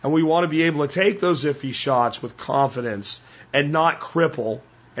 and we want to be able to take those iffy shots with confidence and not cripple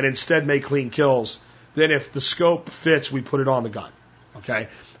and instead make clean kills, then if the scope fits, we put it on the gun. Okay?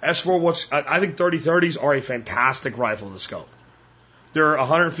 As for I think 30-30s are a fantastic rifle in the scope. They're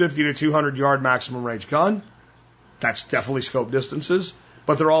 150 to 200 yard maximum range gun. That's definitely scope distances,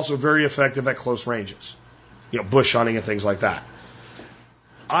 but they're also very effective at close ranges. Bush hunting and things like that.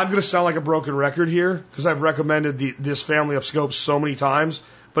 I'm going to sound like a broken record here because I've recommended this family of scopes so many times,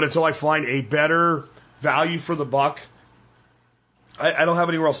 but until I find a better value for the buck, I don't have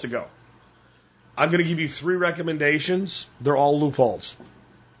anywhere else to go. I'm going to give you 3 recommendations. They're all loopholes.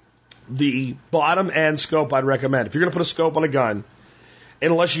 The bottom end scope I'd recommend, if you're going to put a scope on a gun,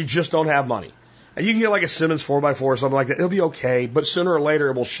 unless you just don't have money, and you can get like a Simmons 4x4 or something like that, it'll be okay, but sooner or later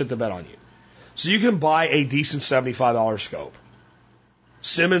it will shit the bed on you. So you can buy a decent $75 scope.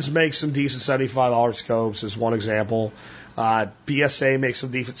 Simmons makes some decent $75 scopes, is one example. BSA makes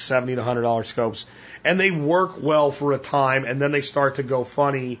some decent $70 to $100 scopes. And they work well for a time, and then they start to go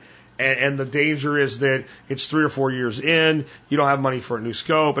funny. And the danger is that it's 3 or 4 years in, you don't have money for a new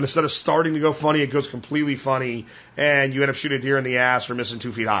scope, and instead of starting to go funny, it goes completely funny, and you end up shooting a deer in the ass or missing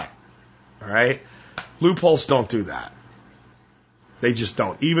 2 feet high. All right? Loopholes don't do that. They just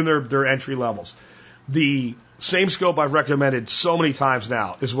don't. Even their entry levels. The same scope I've recommended so many times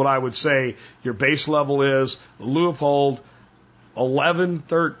now is what I would say your base level is. Leupold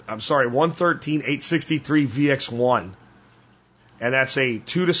 113-863 VX1. And that's a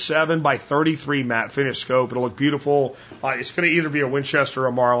 2-7 by 33 matte finish scope. It'll look beautiful. It's going to either be a Winchester or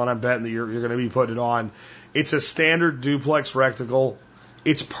a Marlin. I'm betting that you're going to be putting it on. It's a standard duplex rectangle.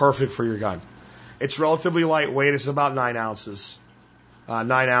 It's perfect for your gun. It's relatively lightweight. It's about 9 ounces.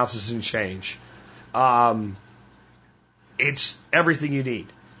 9 ounces and change. It's everything you need.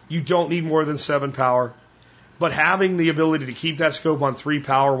 You don't need more than 7 power. But having the ability to keep that scope on 3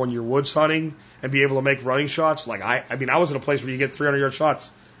 power when you're woods hunting and be able to make running shots, like I was in a place where you get 300-yard shots.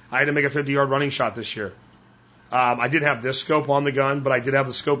 I had to make a 50-yard running shot this year. I did have this scope on the gun, but I did have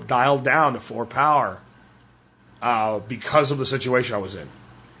the scope dialed down to 4 power because of the situation I was in.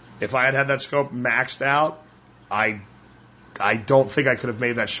 If I had had that scope maxed out, I don't think I could have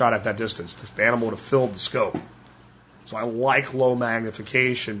made that shot at that distance. The animal would have filled the scope. So I like low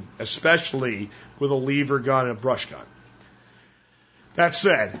magnification, especially with a lever gun and a brush gun. That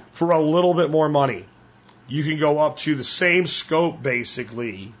said, for a little bit more money, you can go up to the same scope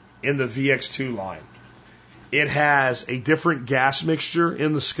basically in the VX2 line. It has a different gas mixture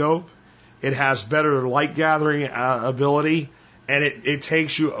in the scope. It has better light gathering ability, and it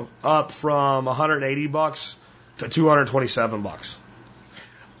takes you up from $180 to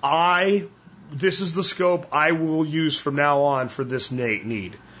 $227. This is the scope I will use from now on for this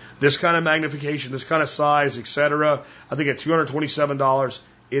need. This kind of magnification, this kind of size, etc. I think at $227,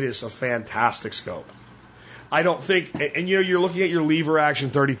 it is a fantastic scope. I don't think, and you're looking at your lever action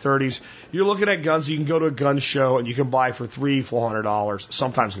 30-30s. You're looking at guns you can go to a gun show and you can buy for $300-400,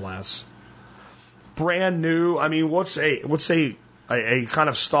 sometimes less. Brand new. I mean, what's a kind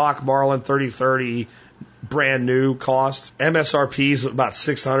of stock Marlin 30-30 brand new cost? MSRP is about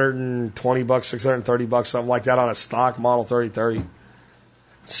 $620, $630, something like that on a stock model 30-30.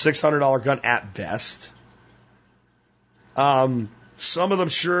 $600 gun at best. Some of them,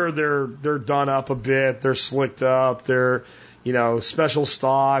 sure, they're done up a bit, they're slicked up, they're, special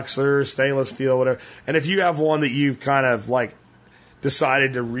stocks, they're stainless steel, whatever. And if you have one that you've kind of like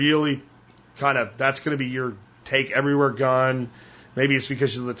decided to really that's going to be your take everywhere gun, Maybe it's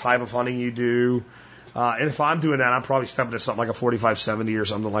because of the type of hunting you do. And if I'm doing that, I'm probably stepping to something like a 4570 or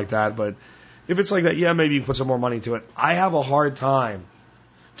something like that. But if it's like that, yeah, maybe you put some more money into it. I have a hard time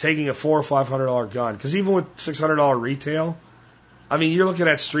taking a $400 or $500 gun, because even with $600 retail, I mean, you're looking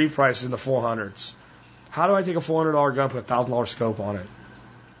at street prices in the 400s. How do I take a $400 gun, put a $1,000 scope on it?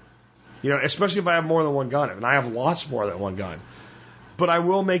 You know, especially if I have more than one gun, and I have lots more than one gun. But I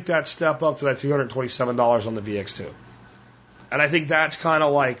will make that step up to that $227 on the VX2. And I think that's kind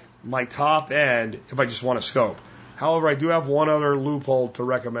of like my top end if I just want a scope. However, I do have one other loophole to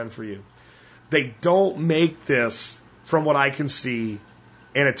recommend for you. They don't make this, from what I can see,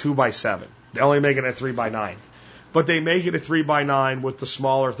 in a 2x7. They only make it a 3x9. But they make it a 3x9 with the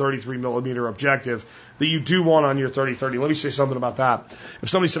smaller 33 millimeter objective that you do want on your 30-30. Let me say something about that. If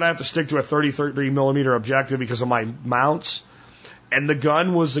somebody said I have to stick to a 30 millimeter objective because of my mounts, and the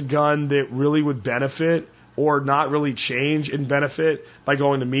gun was a gun that really would benefit or not really change in benefit by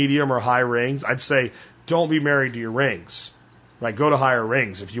going to medium or high rings, I'd say don't be married to your rings. Right? Go to higher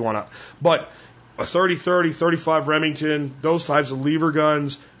rings if you want to. But a 30-30, 35 Remington, those types of lever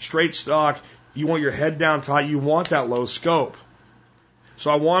guns, straight stock, you want your head down tight, you want that low scope.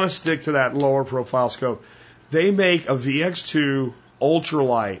 So I want to stick to that lower profile scope. They make a VX2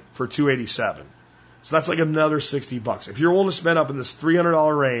 ultralight for $287. So that's like another $60. If you're willing to spend up in this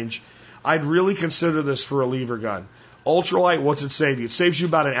 $300 range, I'd really consider this for a lever gun. Ultralight, what's it save you? It saves you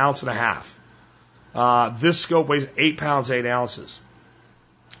about 1.5 ounces. This scope weighs 8 pounds, 8 ounces.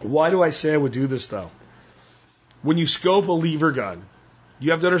 Why do I say I would do this, though? When you scope a lever gun, you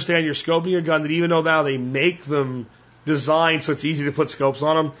have to understand you're scoping a gun that even though now they make them designed so it's easy to put scopes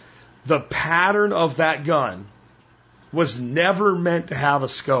on them, the pattern of that gun was never meant to have a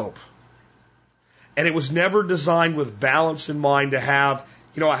scope. And it was never designed with balance in mind to have,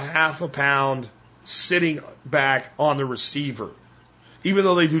 a 0.5 pound sitting back on the receiver, even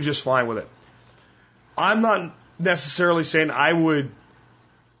though they do just fine with it. I'm not necessarily saying I would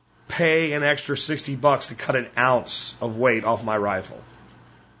pay an extra $60 to cut 1 ounce of weight off my rifle.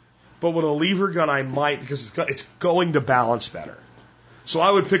 But with a lever gun, I might, because it's going to balance better. So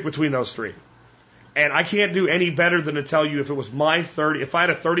I would pick between those three. And I can't do any better than to tell you if it was my 30, if I had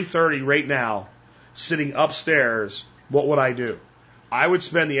a 30-30 right now, sitting upstairs, what would I do? I would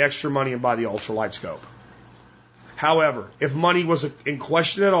spend the extra money and buy the ultralight scope. However, if money was in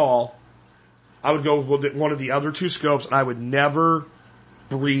question at all, I would go with one of the other two scopes, and I would never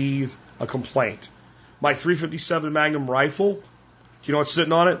breathe a complaint. My .357 Magnum rifle, you know what's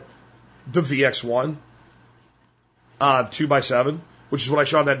sitting on it? The VX1, 2x7, which is what I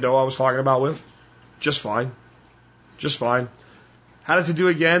shot that doe I was talking about with. Just fine. Just fine. Had it to do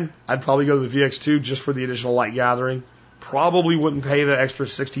again, I'd probably go to the VX2 just for the additional light gathering. Probably wouldn't pay the extra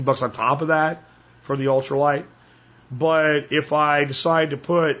 $60 on top of that for the ultralight. But if I decide to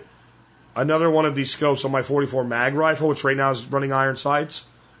put another one of these scopes on my 44 mag rifle, which right now is running iron sights,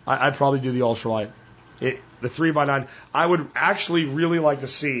 I'd probably do the ultralight. The 3x9. I would actually really like to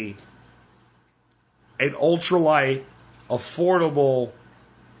see an ultralight, affordable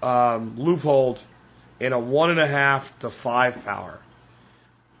loophole in a 1.5 to 5 power.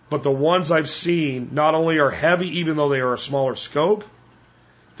 But the ones I've seen not only are heavy, even though they are a smaller scope,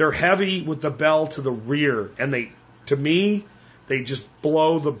 they're heavy with the bell to the rear, and to me, they just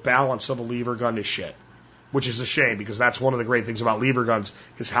blow the balance of a lever gun to shit, which is a shame because that's one of the great things about lever guns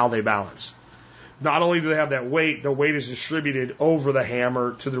is how they balance. Not only do they have that weight, the weight is distributed over the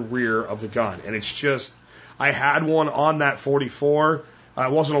hammer to the rear of the gun. And it's just, I had one on that 44.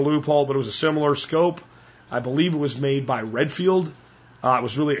 It wasn't a loophole, but it was a similar scope. I believe it was made by Redfield. It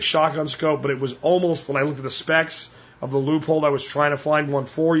was really a shotgun scope, but it was almost, when I looked at the specs of the loophole, I was trying to find one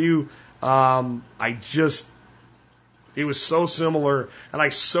for you. It was so similar, and I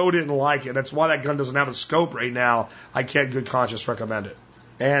so didn't like it. That's why that gun doesn't have a scope right now. I can't in good conscience recommend it.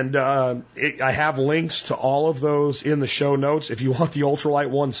 And I have links to all of those in the show notes. If you want the ultralight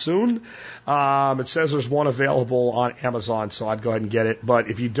one soon, it says there's one available on Amazon, so I'd go ahead and get it. But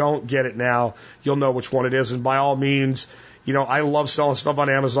if you don't get it now, you'll know which one it is. And by all means, I love selling stuff on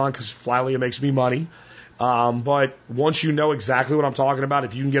Amazon because flatly it makes me money. But once you know exactly what I'm talking about,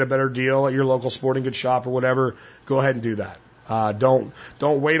 if you can get a better deal at your local sporting goods shop or whatever, go ahead and do that. Don't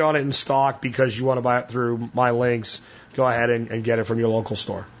wait on it in stock because you want to buy it through my links. Go ahead and get it from your local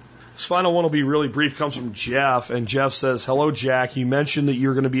store. This final one will be really brief. Comes from Jeff, and Jeff says, "Hello, Jack. You mentioned that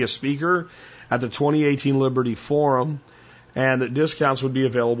you're going to be a speaker at the 2018 Liberty Forum, and that discounts would be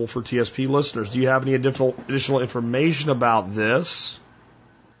available for TSP listeners. Do you have any additional information about this?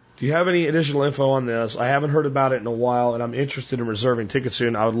 Do you have any additional info on this? I haven't heard about it in a while, and I'm interested in reserving tickets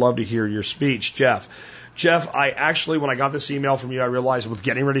soon. I would love to hear your speech, Jeff. Jeff, I actually, when I got this email from you, I realized with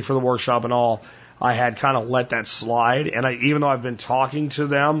getting ready for the workshop and all, I had kind of let that slide. And even though I've been talking to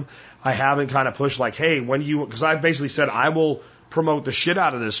them, I haven't kind of pushed like, hey, because I basically said, I will promote the shit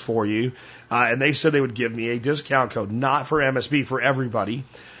out of this for you. And they said they would give me a discount code, not for MSB, for everybody.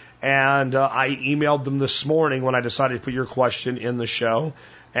 And I emailed them this morning when I decided to put your question in the show,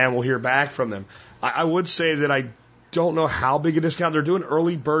 and we'll hear back from them. I would say that I don't know how big a discount. They're doing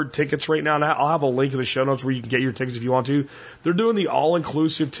early bird tickets right now, and I'll have a link in the show notes where you can get your tickets if you want to. They're doing the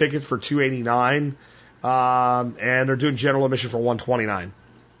all-inclusive ticket for $289, and they're doing general admission for $129.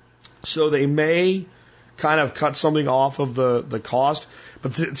 So they may kind of cut something off of the cost,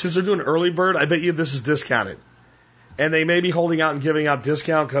 but since they're doing early bird, I bet you this is discounted. And they may be holding out and giving out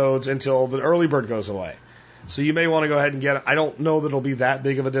discount codes until the early bird goes away. So you may want to go ahead and get it. I don't know that it'll be that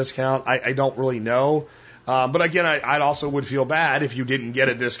big of a discount. I don't really know. But again, I also would feel bad if you didn't get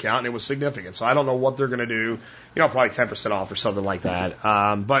a discount and it was significant. So I don't know what they're going to do. Probably 10% off or something like that.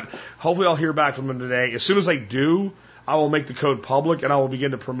 But hopefully I'll hear back from them today. As soon as I do, I will make the code public and I will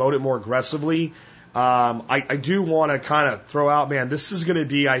begin to promote it more aggressively. I do want to kind of throw out, man, this is going to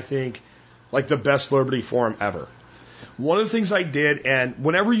be, I think, like the best Liberty Forum ever. One of the things I did, and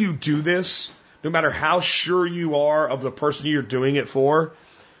whenever you do this, no matter how sure you are of the person you're doing it for,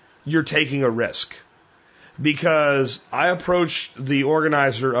 you're taking a risk. Because I approached the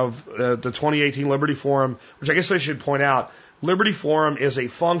organizer of the 2018 Liberty Forum, which I guess I should point out, Liberty Forum is a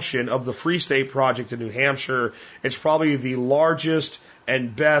function of the Free State Project in New Hampshire. It's probably the largest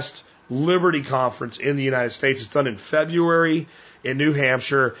and best Liberty Conference in the United States. It's done in February in New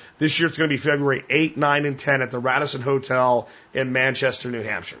Hampshire. This year it's going to be February 8, 9, and 10 at the Radisson Hotel in Manchester, New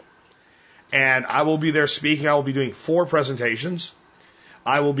Hampshire. And I will be there speaking. I will be doing 4 presentations.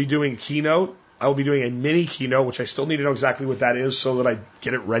 I will be doing a keynote. I will be doing a mini keynote, which I still need to know exactly what that is so that I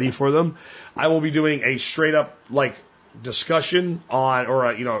get it ready for them. I will be doing a straight up discussion on, or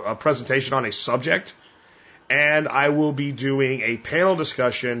a presentation on a subject. And I will be doing a panel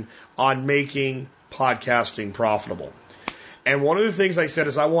discussion on making podcasting profitable. And one of the things I said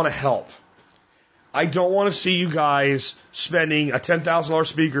is I want to help. I don't want to see you guys spending a $10,000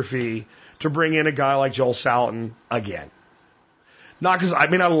 speaker fee to bring in a guy like Joel Salatin again. Not because, I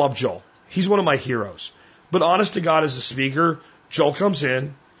love Joel. He's one of my heroes. But honest to God, as a speaker, Joel comes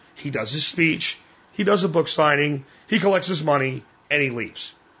in, he does his speech, he does a book signing, he collects his money, and he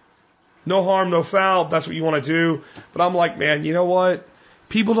leaves. No harm, no foul. That's what you want to do. But I'm like, man, you know what?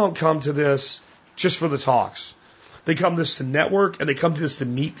 People don't come to this just for the talks. They come to this to network, and they come to this to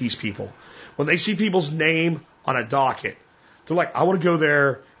meet these people. When they see people's name on a docket, they're like, I want to go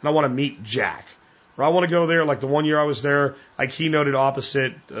there, and I want to meet Jack. Or I want to go there, like the one year I was there, I keynoted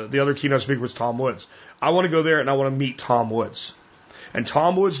opposite, the other keynote speaker was Tom Woods. I want to go there and I want to meet Tom Woods. And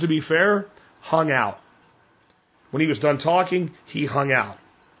Tom Woods, to be fair, hung out. When he was done talking, he hung out.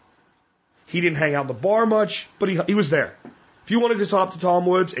 He didn't hang out in the bar much, but he was there. If you wanted to talk to Tom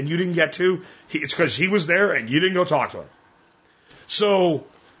Woods and you didn't get to, it's because he was there and you didn't go talk to him. So,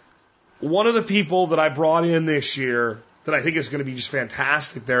 one of the people that I brought in this year that I think is going to be just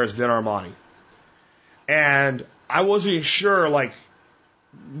fantastic there is Vin Armani. And I wasn't sure,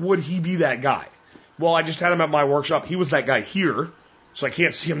 would he be that guy? Well, I just had him at my workshop. He was that guy here, so I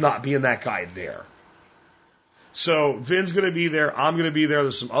can't see him not being that guy there. So Vin's going to be there. I'm going to be there.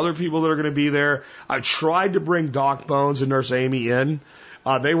 There's some other people that are going to be there. I tried to bring Doc Bones and Nurse Amy in.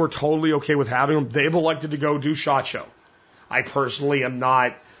 They were totally okay with having them. They've elected to go do SHOT Show. I personally am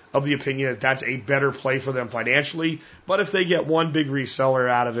not of the opinion that that's a better play for them financially. But if they get one big reseller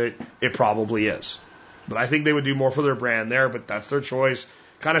out of it, it probably is. But I think they would do more for their brand there, but that's their choice.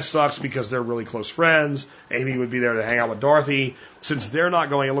 Kind of sucks because they're really close friends. Amy would be there to hang out with Dorothy. Since they're not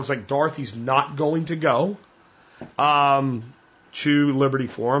going, it looks like Dorothy's not going to go to Liberty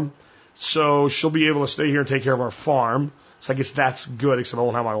Forum. So she'll be able to stay here and take care of our farm. So I guess that's good, except I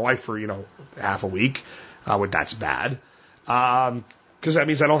won't have my wife for, half a week. That's bad. Because that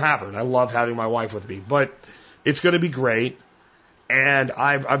means I don't have her. And I love having my wife with me. But it's going to be great. And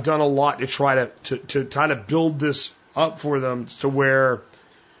I've done a lot to try to kind of build this up for them to where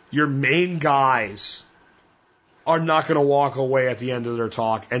your main guys are not going to walk away at the end of their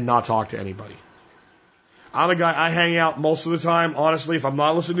talk and not talk to anybody. I'm a guy, I hang out most of the time. Honestly, if I'm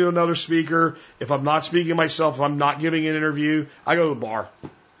not listening to another speaker, if I'm not speaking myself, if I'm not giving an interview, I go to the bar.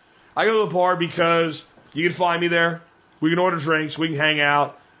 I go to the bar because you can find me there. We can order drinks. We can hang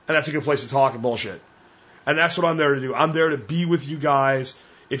out. And that's a good place to talk and bullshit. And that's what I'm there to do. I'm there to be with you guys.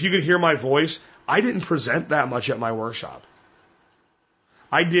 If you could hear my voice, I didn't present that much at my workshop.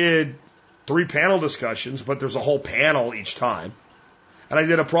 I did 3 panel discussions, but there's a whole panel each time. And I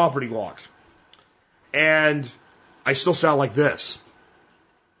did a property walk. And I still sound like this.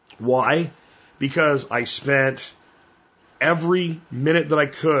 Why? Because I spent every minute that I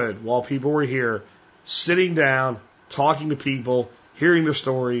could while people were here sitting down, talking to people, hearing their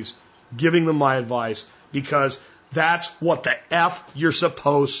stories, giving them my advice, because that's what the F you're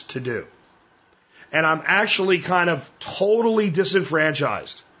supposed to do. And I'm actually kind of totally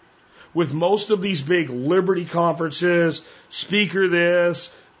disenfranchised with most of these big liberty conferences, speaker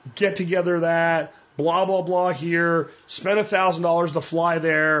this, get together that, blah, blah, blah here, spend $1,000 to fly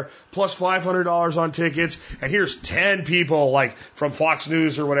there, plus $500 on tickets, and here's 10 people like from Fox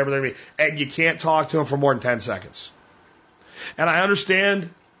News or whatever they be, and you can't talk to them for more than 10 seconds. And I understand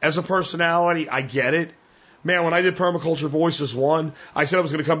as a personality, I get it. Man, when I did Permaculture Voices 1, I said I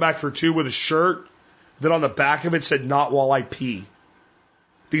was going to come back for 2 with a shirt that on the back of it said, "Not while I pee."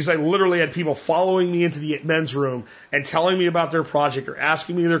 Because I literally had people following me into the men's room and telling me about their project or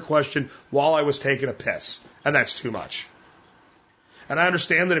asking me their question while I was taking a piss. And that's too much. And I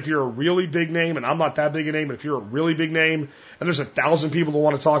understand that if you're a really big name, and I'm not that big a name, but if you're a really big name and there's 1,000 people that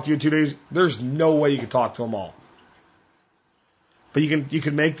want to talk to you in 2 days, there's no way you can talk to them all. But you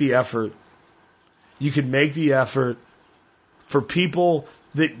can make the effort. You can make the effort for people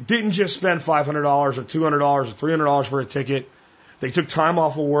that didn't just spend $500 or $200 or $300 for a ticket. They took time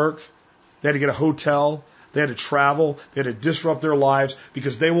off of work. They had to get a hotel. They had to travel. They had to disrupt their lives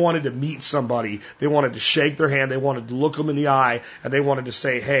because they wanted to meet somebody. They wanted to shake their hand. They wanted to look them in the eye, and they wanted to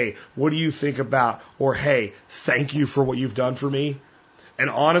say, "Hey, what do you think about?" Or, "Hey, thank you for what you've done for me." And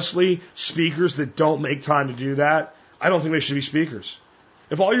honestly, speakers that don't make time to do that, I don't think they should be speakers.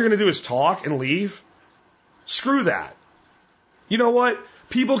 If all you're going to do is talk and leave, screw that. You know what?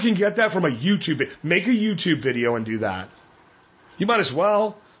 People can get that from a YouTube video. Make a YouTube video and do that. You might as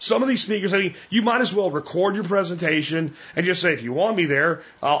well. Some of these speakers, I mean, you might as well record your presentation and just say, if you want me there,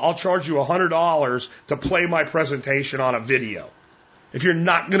 I'll charge you $100 to play my presentation on a video. If you're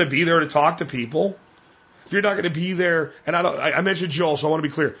not going to be there to talk to people, if you're not going to be there, and I mentioned Joel, so I want to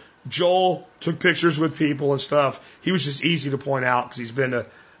be clear. Joel took pictures with people and stuff. He was just easy to point out because he's been to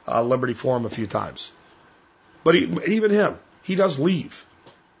Liberty Forum a few times. But even him, he does leave.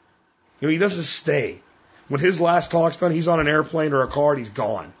 You know, he doesn't stay. When his last talk's done, he's on an airplane or a car and he's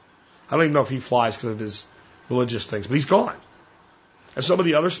gone. I don't even know if he flies because of his religious things, but he's gone. And some of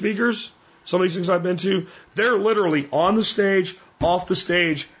the other speakers, some of these things I've been to, they're literally on the stage, off the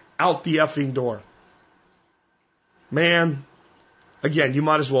stage, out the effing door. Man, again, you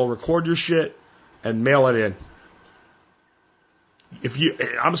might as well record your shit and mail it in.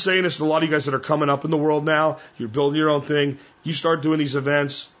 I'm saying this to a lot of you guys that are coming up in the world now, you're building your own thing, you start doing these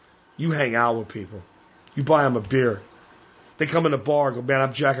events, you hang out with people. You buy them a beer. They come in the bar and go, "Man,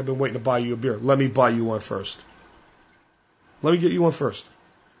 I'm Jack, I've been waiting to buy you a beer. Let me buy you one first. Let me get you one first.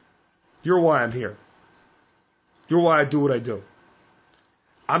 You're why I'm here. You're why I do what I do."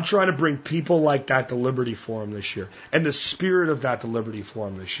 I'm trying to bring people like that to Liberty Forum this year, and the spirit of that to Liberty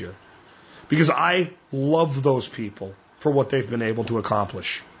Forum this year. Because I love those people for what they've been able to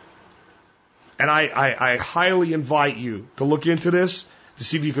accomplish. And I highly invite you to look into this, to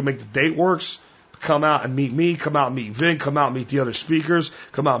see if you can make the date works, to come out and meet me, come out and meet Vin, come out and meet the other speakers,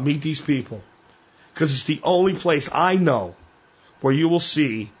 come out and meet these people. Because it's the only place I know where you will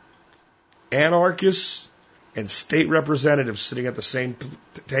see anarchists and state representatives sitting at the same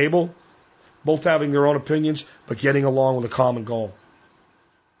table, both having their own opinions, but getting along with a common goal.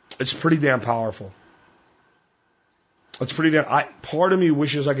 It's pretty damn powerful. It's pretty damn. Part of me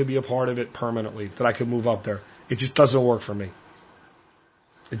wishes I could be a part of it permanently, that I could move up there. It just doesn't work for me.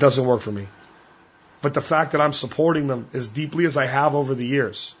 It doesn't work for me. But the fact that I'm supporting them as deeply as I have over the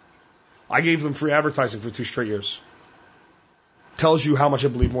years, I gave them free advertising for 2 straight years, tells you how much I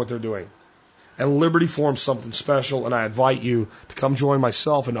believe in what they're doing. And Liberty Forum's something special, and I invite you to come join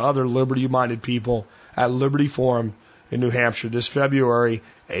myself and other liberty-minded people at Liberty Forum in New Hampshire this February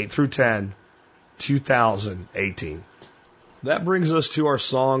 8 through 10, 2018. That brings us to our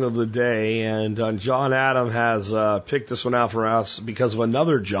song of the day, and John Adam has picked this one out for us because of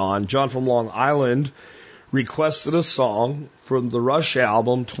another John. John from Long Island requested a song from the Rush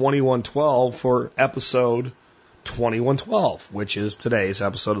album 2112 for episode 2112, which is today's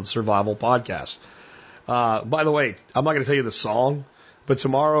episode of the Survival Podcast. By the way, I'm not going to tell you the song, but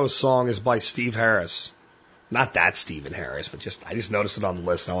tomorrow's song is by Steve Harris. Not that Stephen Harris, but I just noticed it on the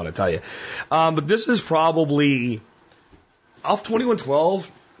list and I want to tell you. But this is probably, off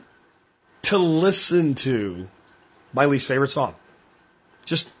 2112, to listen to my least favorite song.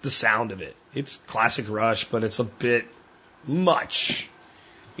 Just the sound of it. It's classic Rush, but it's a bit much.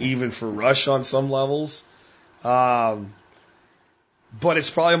 even for Rush on some levels. But it's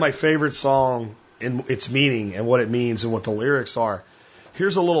probably my favorite song in its meaning and what it means and what the lyrics are.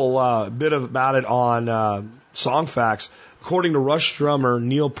 Here's a little bit about it on Song Facts. According to Rush drummer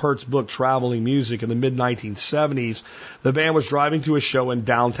Neil Peart's book Traveling Music in the mid-1970s, the band was driving to a show in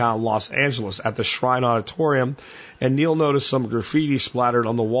downtown Los Angeles at the Shrine Auditorium, and Neil noticed some graffiti splattered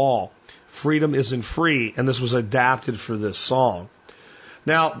on the wall. Freedom isn't free, and this was adapted for this song.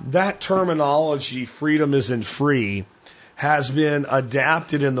 Now, that terminology, freedom isn't free, has been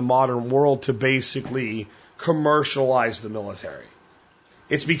adapted in the modern world to basically commercialize the military.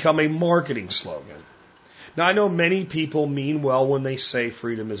 It's become a marketing slogan. Now, I know many people mean well when they say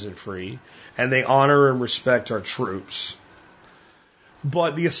freedom isn't free, and they honor and respect our troops.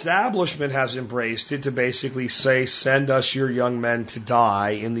 But the establishment has embraced it to basically say, send us your young men to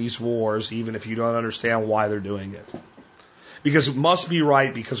die in these wars, even if you don't understand why they're doing it. Because it must be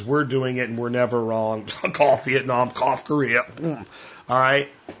right because we're doing it and we're never wrong. Cough Vietnam, cough Korea. All right?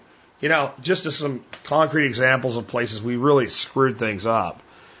 You know, just as some concrete examples of places we really screwed things up.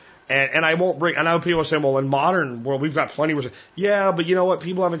 And I won't bring, I know people are saying, well, in modern world, we've got plenty of, yeah, but you know what?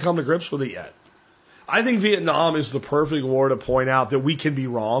 People haven't come to grips with it yet. I think Vietnam is the perfect war to point out that we can be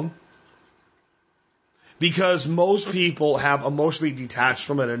wrong. Because most people have emotionally detached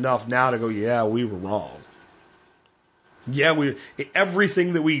from it enough now to go, yeah, we were wrong. Yeah,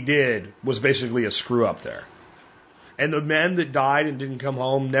 everything that we did was basically a screw up there. And the men that died and didn't come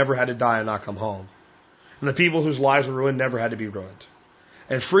home never had to die and not come home. And the people whose lives were ruined never had to be ruined.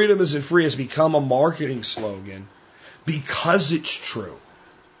 And freedom isn't free has become a marketing slogan because it's true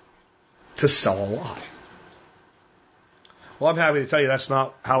to sell a lie. Well, I'm happy to tell you that's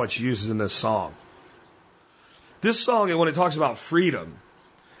not how it's used in this song. This song, when it talks about freedom,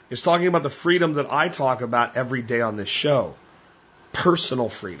 is talking about the freedom that I talk about every day on this show. Personal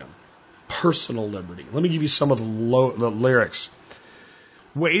freedom. Personal liberty. Let me give you some of the lyrics.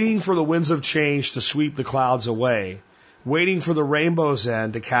 Waiting for the winds of change to sweep the clouds away. Waiting for the rainbow's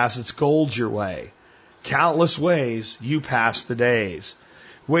end to cast its gold your way. Countless ways you pass the days.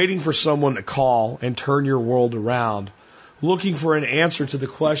 Waiting for someone to call and turn your world around. Looking for an answer to the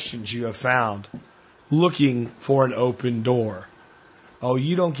questions you have found. Looking for an open door. Oh,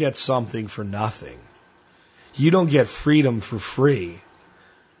 you don't get something for nothing. You don't get freedom for free.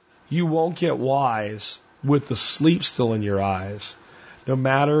 You won't get wise with the sleep still in your eyes, no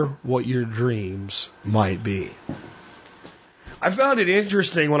matter what your dreams might be. I found it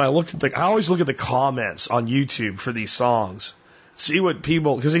interesting when I looked at I always look at the comments on YouTube for these songs. See what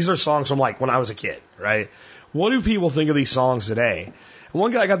people, because these are songs from like when I was a kid, right? What do people think of these songs today? And one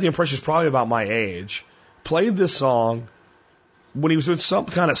guy I got the impression is probably about my age, played this song when he was doing some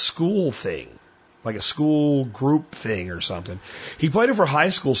kind of school thing, like a school group thing or something. He played it for high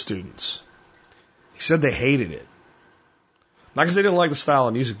school students. He said they hated it. Not because they didn't like the style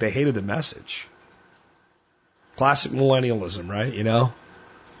of music, they hated the message. Classic millennialism, right? You know?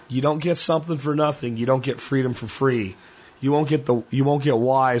 You don't get something for nothing. You don't get freedom for free. You won't get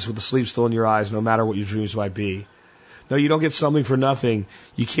wise with the sleep still in your eyes, no matter what your dreams might be. No, you don't get something for nothing.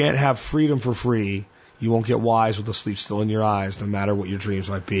 You can't have freedom for free. You won't get wise with the sleep still in your eyes, no matter what your dreams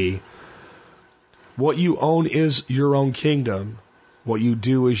might be. What you own is your own kingdom. What you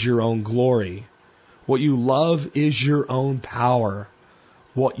do is your own glory. What you love is your own power.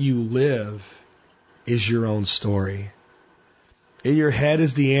 What you live is your own story. In your head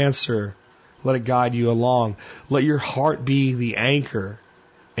is the answer. Let it guide you along. Let your heart be the anchor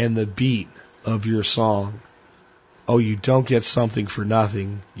and the beat of your song. Oh, you don't get something for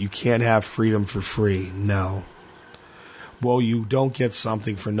nothing. You can't have freedom for free. No. Well, you don't get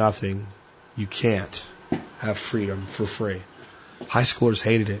something for nothing. You can't have freedom for free. High schoolers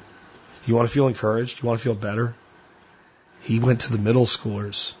hated it. You want to feel encouraged? You want to feel better? He went to the middle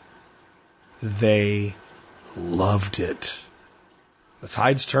schoolers. They loved it. The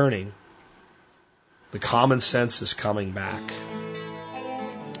tide's turning. The common sense is coming back.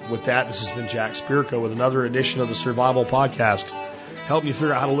 With that, this has been Jack Spirko with another edition of the Survival Podcast. Helping you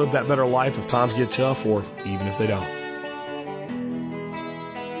figure out how to live that better life if times get tough or even if they don't.